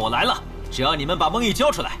现在我来了，只要你们把梦忆交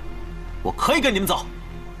出来，我可以跟你们走。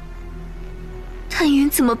谭元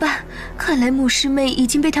怎么办？看来牧师妹已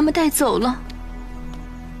经被他们带走了。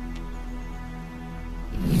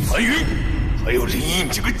谭云，还有林毅，你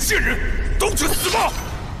这个贱人，都去死吧！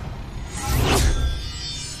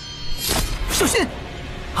小心！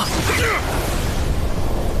啊！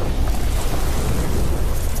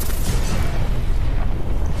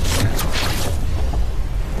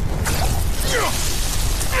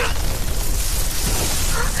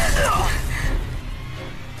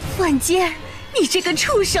万剑，你这个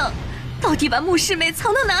畜生，到底把牧师妹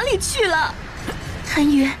藏到哪里去了？谭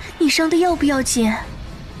云，你伤的要不要紧？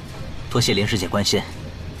多谢林师姐关心，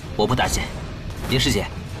我不担心。林师姐，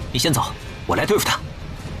你先走，我来对付他。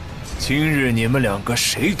今日你们两个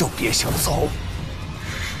谁都别想走。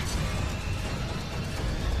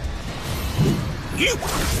你。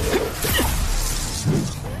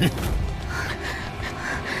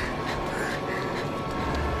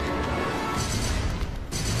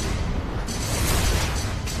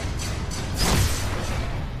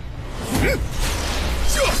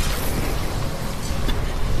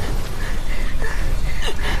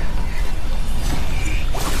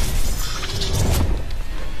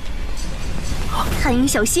谭云，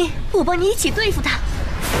小心，我帮你一起对付他。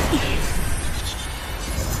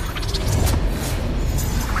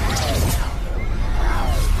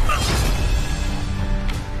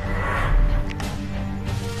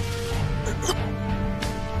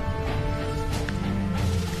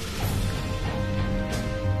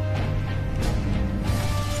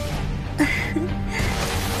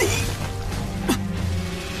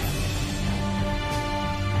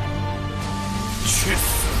去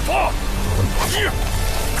死吧！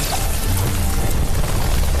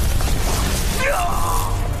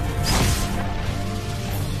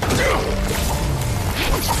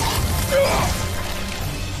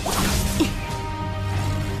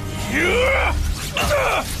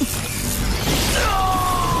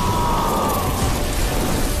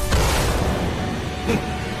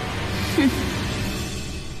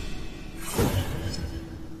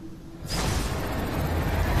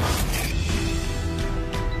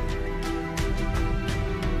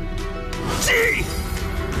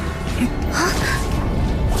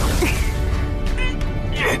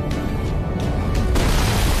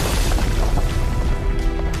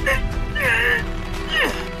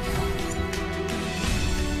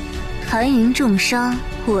谭云重伤，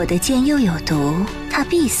我的剑又有毒，他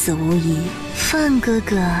必死无疑。范哥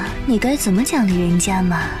哥，你该怎么奖励人家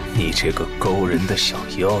嘛？你这个勾人的小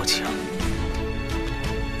妖精！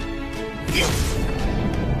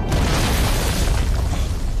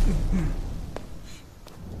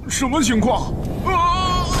什么情况？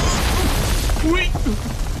啊！喂！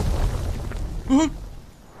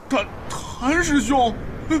谭师兄，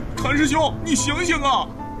谭师兄，你醒醒啊！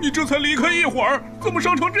你这才离开一会儿，怎么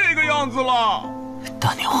伤成这个样子了？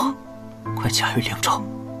大牛，快驾驭灵舟，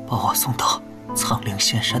把我送到苍灵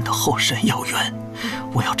仙山的后山药园，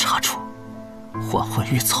我要查出还魂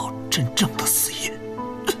玉草真正的死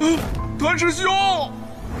因。谭师兄。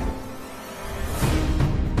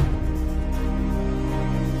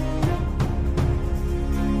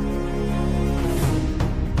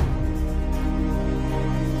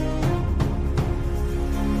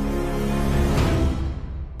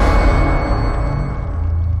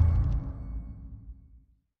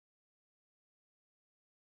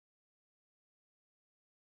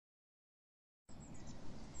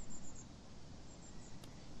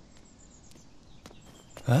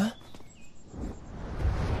哎，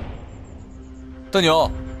大牛，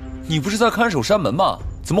你不是在看守山门吗？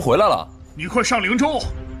怎么回来了？你快上灵舟，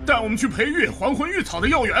带我们去培育还魂玉草的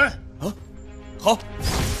药园。啊，好。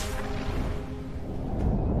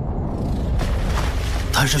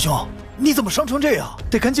谭师兄，你怎么伤成这样？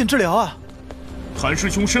得赶紧治疗啊！谭师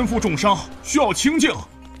兄身负重伤，需要清静。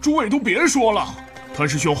诸位都别说了，谭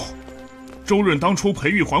师兄，周润当初培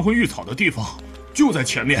育还魂玉草的地方就在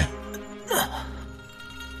前面。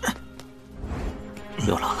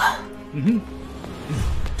刘老了。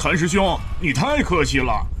谭师兄，你太客气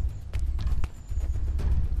了。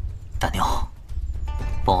大牛，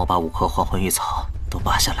帮我把5棵还魂玉草都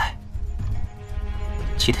拔下来，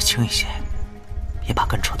记得轻一些，别把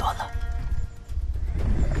根扯断了。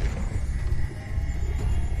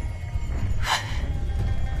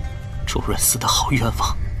周润死的好冤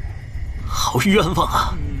枉，好冤枉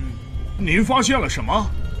啊！您发现了什么？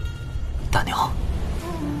大牛，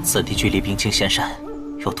此地距离冰清仙山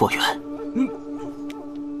有多远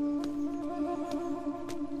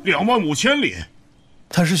？25000里。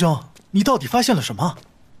谭师兄，你到底发现了什么？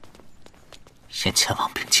先前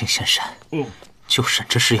往冰清仙山，救神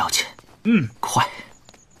之事要紧。快！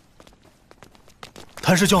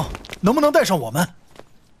谭师兄，能不能带上我们？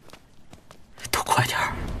都快点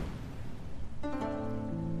儿！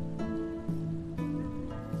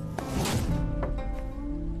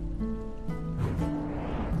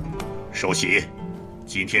首席，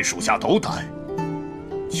今天属下斗胆，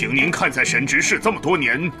请您看在神执事这么多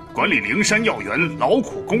年管理灵山药园劳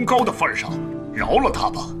苦功高的份上，饶了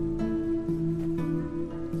他吧。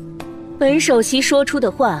本首席说出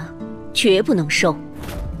的话，绝不能收。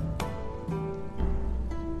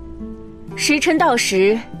时辰到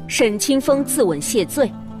时，沈清风自刎谢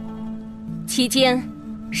罪。期间，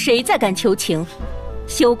谁再敢求情，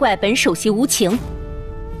休怪本首席无情。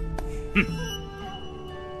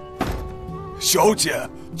小姐，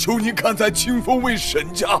求您看在清风为沈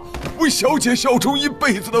家、为小姐效忠一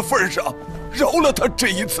辈子的份上，饶了他这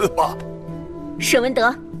一次吧。沈文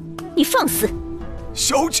德，你放肆！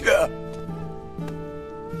小姐，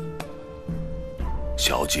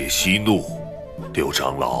小姐息怒，六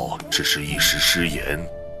长老只是一时失言，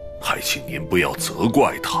还请您不要责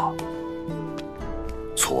怪他。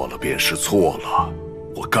错了便是错了，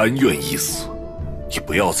我甘愿一死，你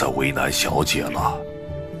不要再为难小姐了。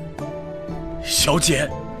小姐，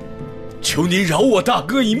求您饶我大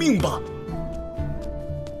哥一命吧。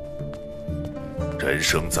人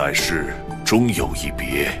生在世，终有一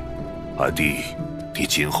别。二弟，你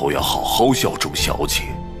今后要好好效忠小姐，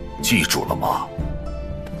记住了吗？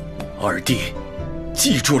二弟，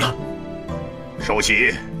记住了。首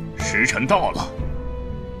席，时辰到了。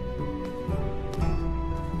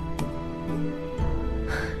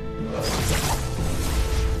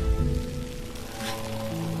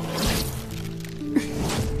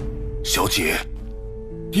小姐，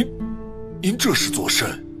您这是作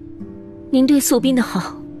甚？您对素斌的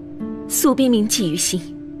好，素斌铭记于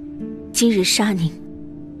心。今日杀您，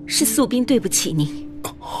是素斌对不起您。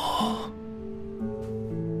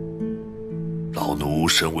老奴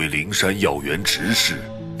身为灵山药园执事，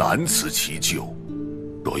难辞其咎。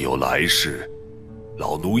若有来世，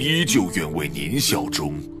老奴依旧愿为您效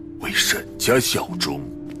忠，为沈家效忠。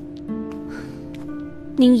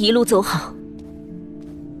您一路走好。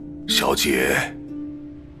小姐，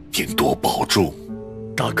您多保重。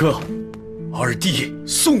大哥，二弟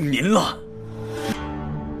送您了。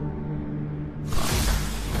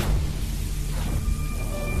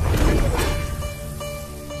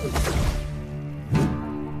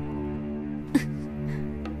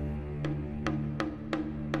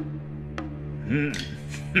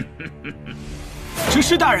执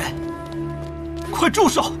事大人，快住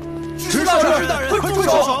手！执事大人，快住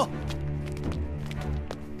手！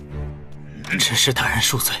执事大人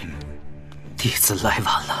恕罪，弟子来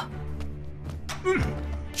晚了。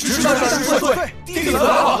执事大人恕罪，弟子来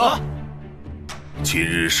晚了。今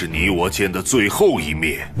日是你我见的最后一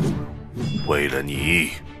面，为了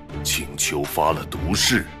你，请求发了毒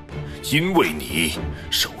誓，因为你，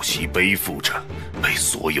首席背负着被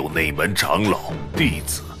所有内门长老、弟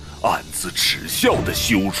子暗自耻笑的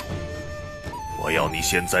羞辱。我要你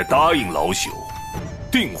现在答应老朽，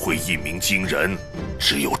定会一鸣惊人，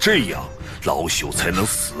只有这样，老朽才能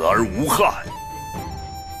死而无憾。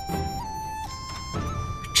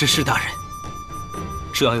执事大人，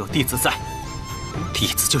只要有弟子在，弟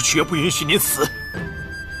子就绝不允许您死。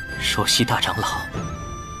首席大长老，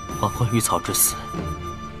还魂玉草之死，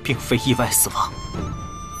并非意外死亡，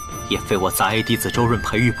也非我杂役弟子周润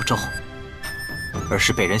培育不周，而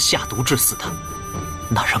是被人下毒致死的。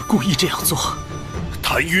哪人故意这样做？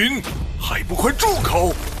谭云，还不快住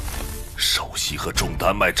口！首席和众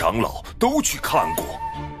丹麦长老都去看过，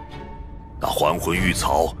那还魂玉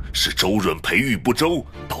草是周润培育不周，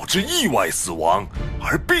导致意外死亡，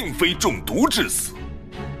而并非中毒致死。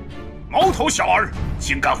毛头小儿，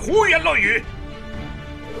竟敢胡言乱语！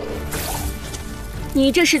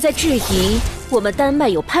你这是在质疑我们丹麦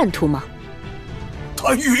有叛徒吗？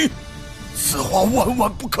谭云，此话万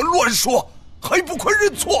万不可乱说，还不快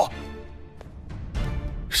认错！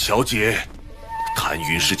小姐，谭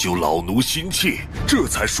云是救老奴心切，这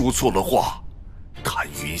才说错了话。谭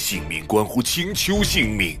云性命关乎青丘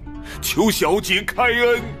性命，求小姐开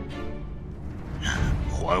恩。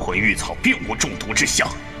还魂玉草并无中毒之象，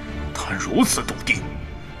他如此笃定，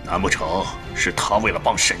难不成是他为了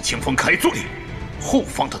帮沈清风开罪，后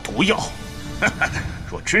放的毒药？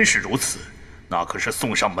若真是如此，那可是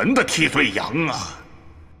送上门的替罪羊啊！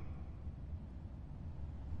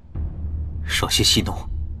首席息怒，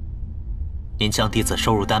您将弟子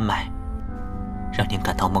收入丹麦，让您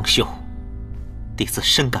感到蒙羞，弟子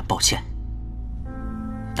深感抱歉。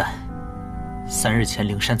但3日前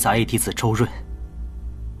灵山杂役弟子周润，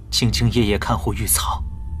兢兢业业看护玉草，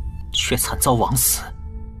却惨遭枉死。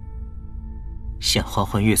现还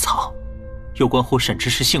魂玉草，又关乎沈之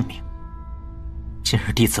士性命。今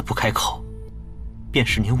日弟子不开口，便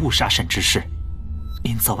是您误杀沈之士，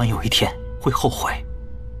您早晚有一天会后悔。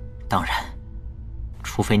当然，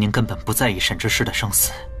除非您根本不在意沈之士的生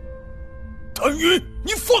死。谭云，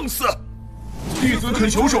你放肆！弟子恳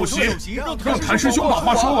求首席，让谭师兄把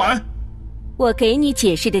话说完。我给你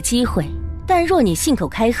解释的机会，但若你信口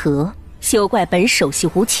开河，休怪本首席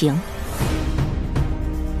无情。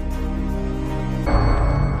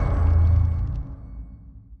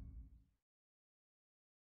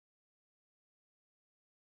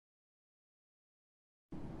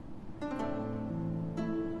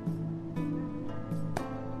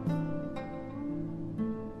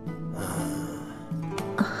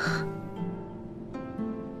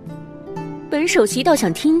本首席倒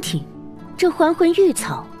想听听，这还魂玉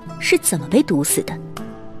草是怎么被毒死的。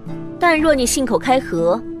但若你信口开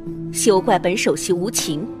河，休怪本首席无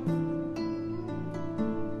情。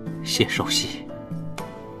谢首席。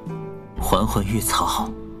还魂玉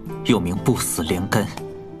草，又名不死灵根。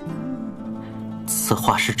此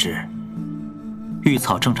话是指，玉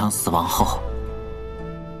草正常死亡后，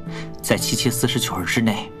在7749日之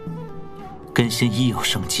内，根心依有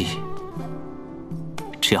生机。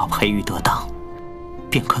只要培育得当，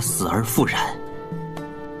便可死而复燃。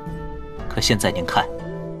可现在您看，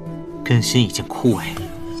根心已经枯萎。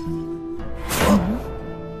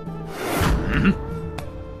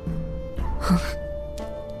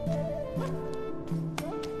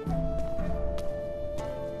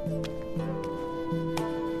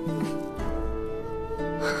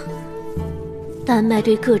丹麦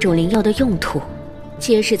对各种灵药的用途，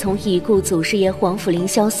皆是从已故祖师爷黄甫凌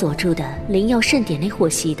霄所著的《灵药圣典》内获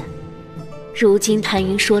悉的。如今谭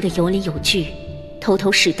云说的有理有据，头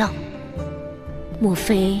头是道。莫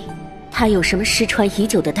非他有什么失传已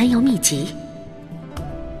久的丹药秘籍？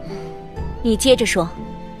你接着说。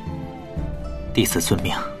弟子遵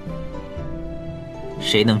命。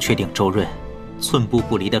谁能确定周润寸步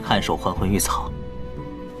不离地看守还魂玉草？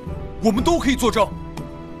我们都可以作证。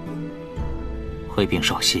回禀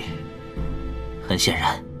首席，很显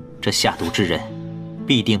然，这下毒之人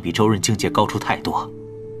必定比周润境界高出太多，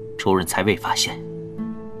周润才未发现。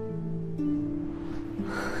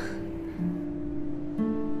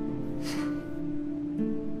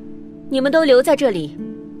你们都留在这里，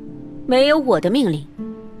没有我的命令，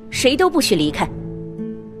谁都不许离开。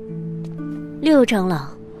六长老，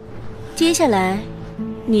接下来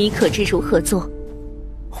你可知如何做？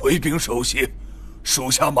回禀首席，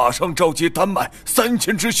属下马上召集丹麦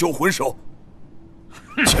3000只绣魂手，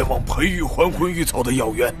前往培育还魂玉草的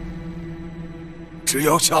药源。只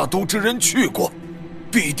要下毒之人去过，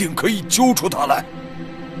必定可以揪出他来。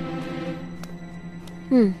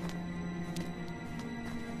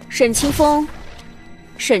沈清风、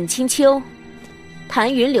沈清秋、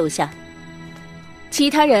谭云留下，其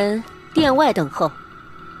他人殿外等候。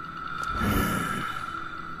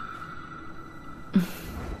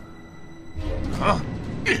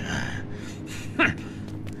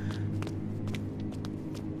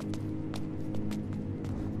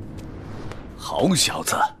好小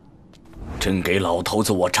子，真给老头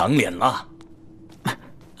子我长脸了。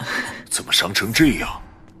怎么伤成这样？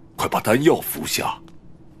快把丹药服下。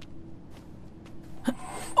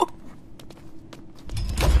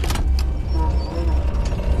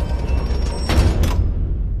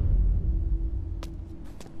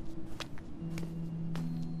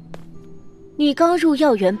你刚入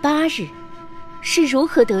药园8日，是如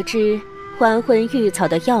何得知还魂玉草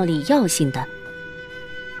的药理药性的？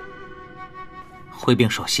回禀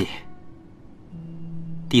首席，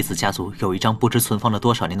弟子家族有一张不知存放了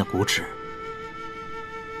多少年的古纸，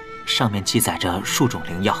上面记载着数种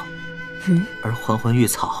灵药，而还魂玉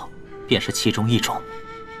草便是其中一种。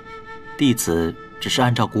弟子只是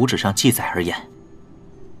按照古纸上记载而言。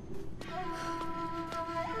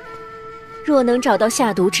若能找到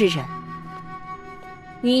下毒之人，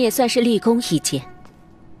你也算是立功一件。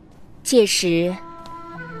届时，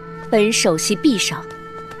本首席必赏。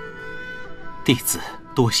弟子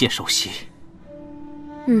多谢首席。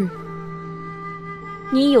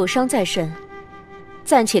你有伤在身，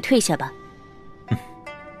暂且退下吧。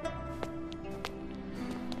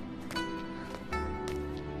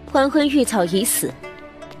还魂玉草已死，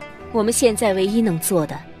我们现在唯一能做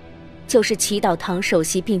的，就是祈祷唐首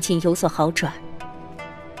席病情有所好转。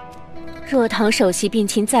若唐首席病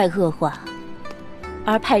情再恶化，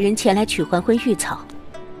而派人前来取还魂玉草，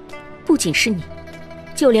不仅是你，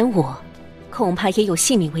就连我，恐怕也有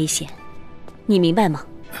性命危险。你明白吗？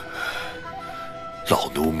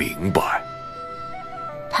老奴明白。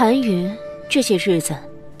谭云这些日子，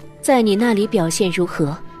在你那里表现如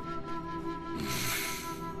何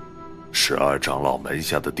？12长老门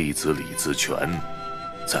下的弟子李自全，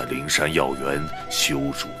在灵山药园羞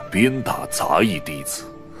辱鞭打杂役弟子，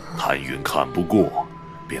谭云看不过，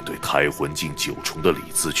便对胎魂境9重的李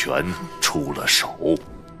自全出了手。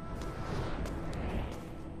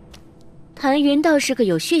谭云倒是个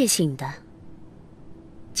有血性的，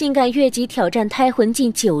竟敢越级挑战胎魂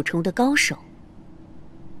境9重的高手。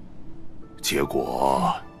结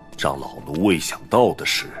果让老奴未想到的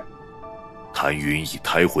是，谭云以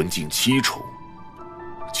胎魂境7重，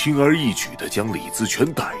轻而易举地将李自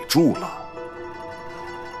全逮住了。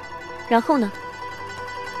然后呢？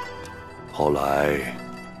后来，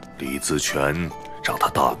李自全让他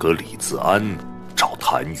大哥李自安找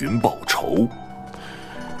谭云报仇。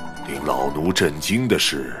令老奴震惊的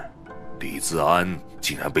是，李自安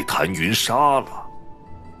竟然被谭云杀了。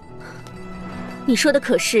你说的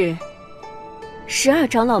可是12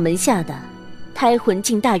长老门下的胎魂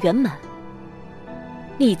境大圆满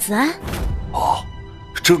李自安？哦，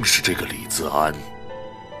正是这个李自安。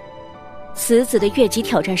此子的越级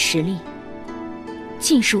挑战实力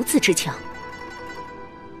竟如此之强。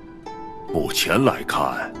目前来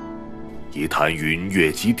看，以谭云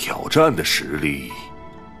越级挑战的实力，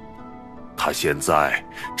他现在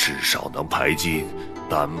至少能排进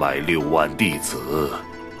丹麦6万弟子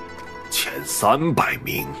前300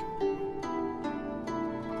名。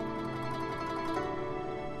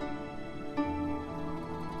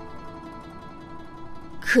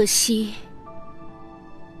可惜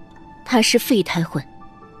他是废胎魂，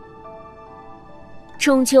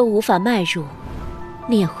终究无法迈入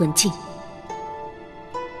炼魂境。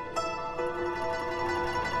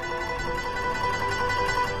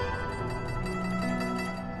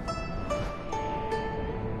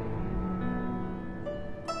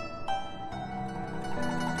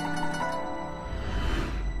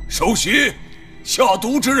首席，下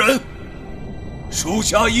毒之人，属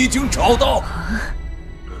下已经找到。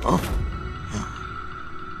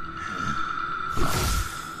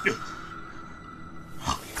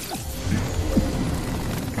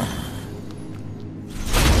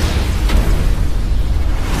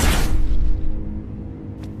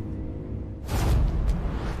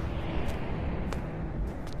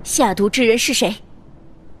下毒之人是谁？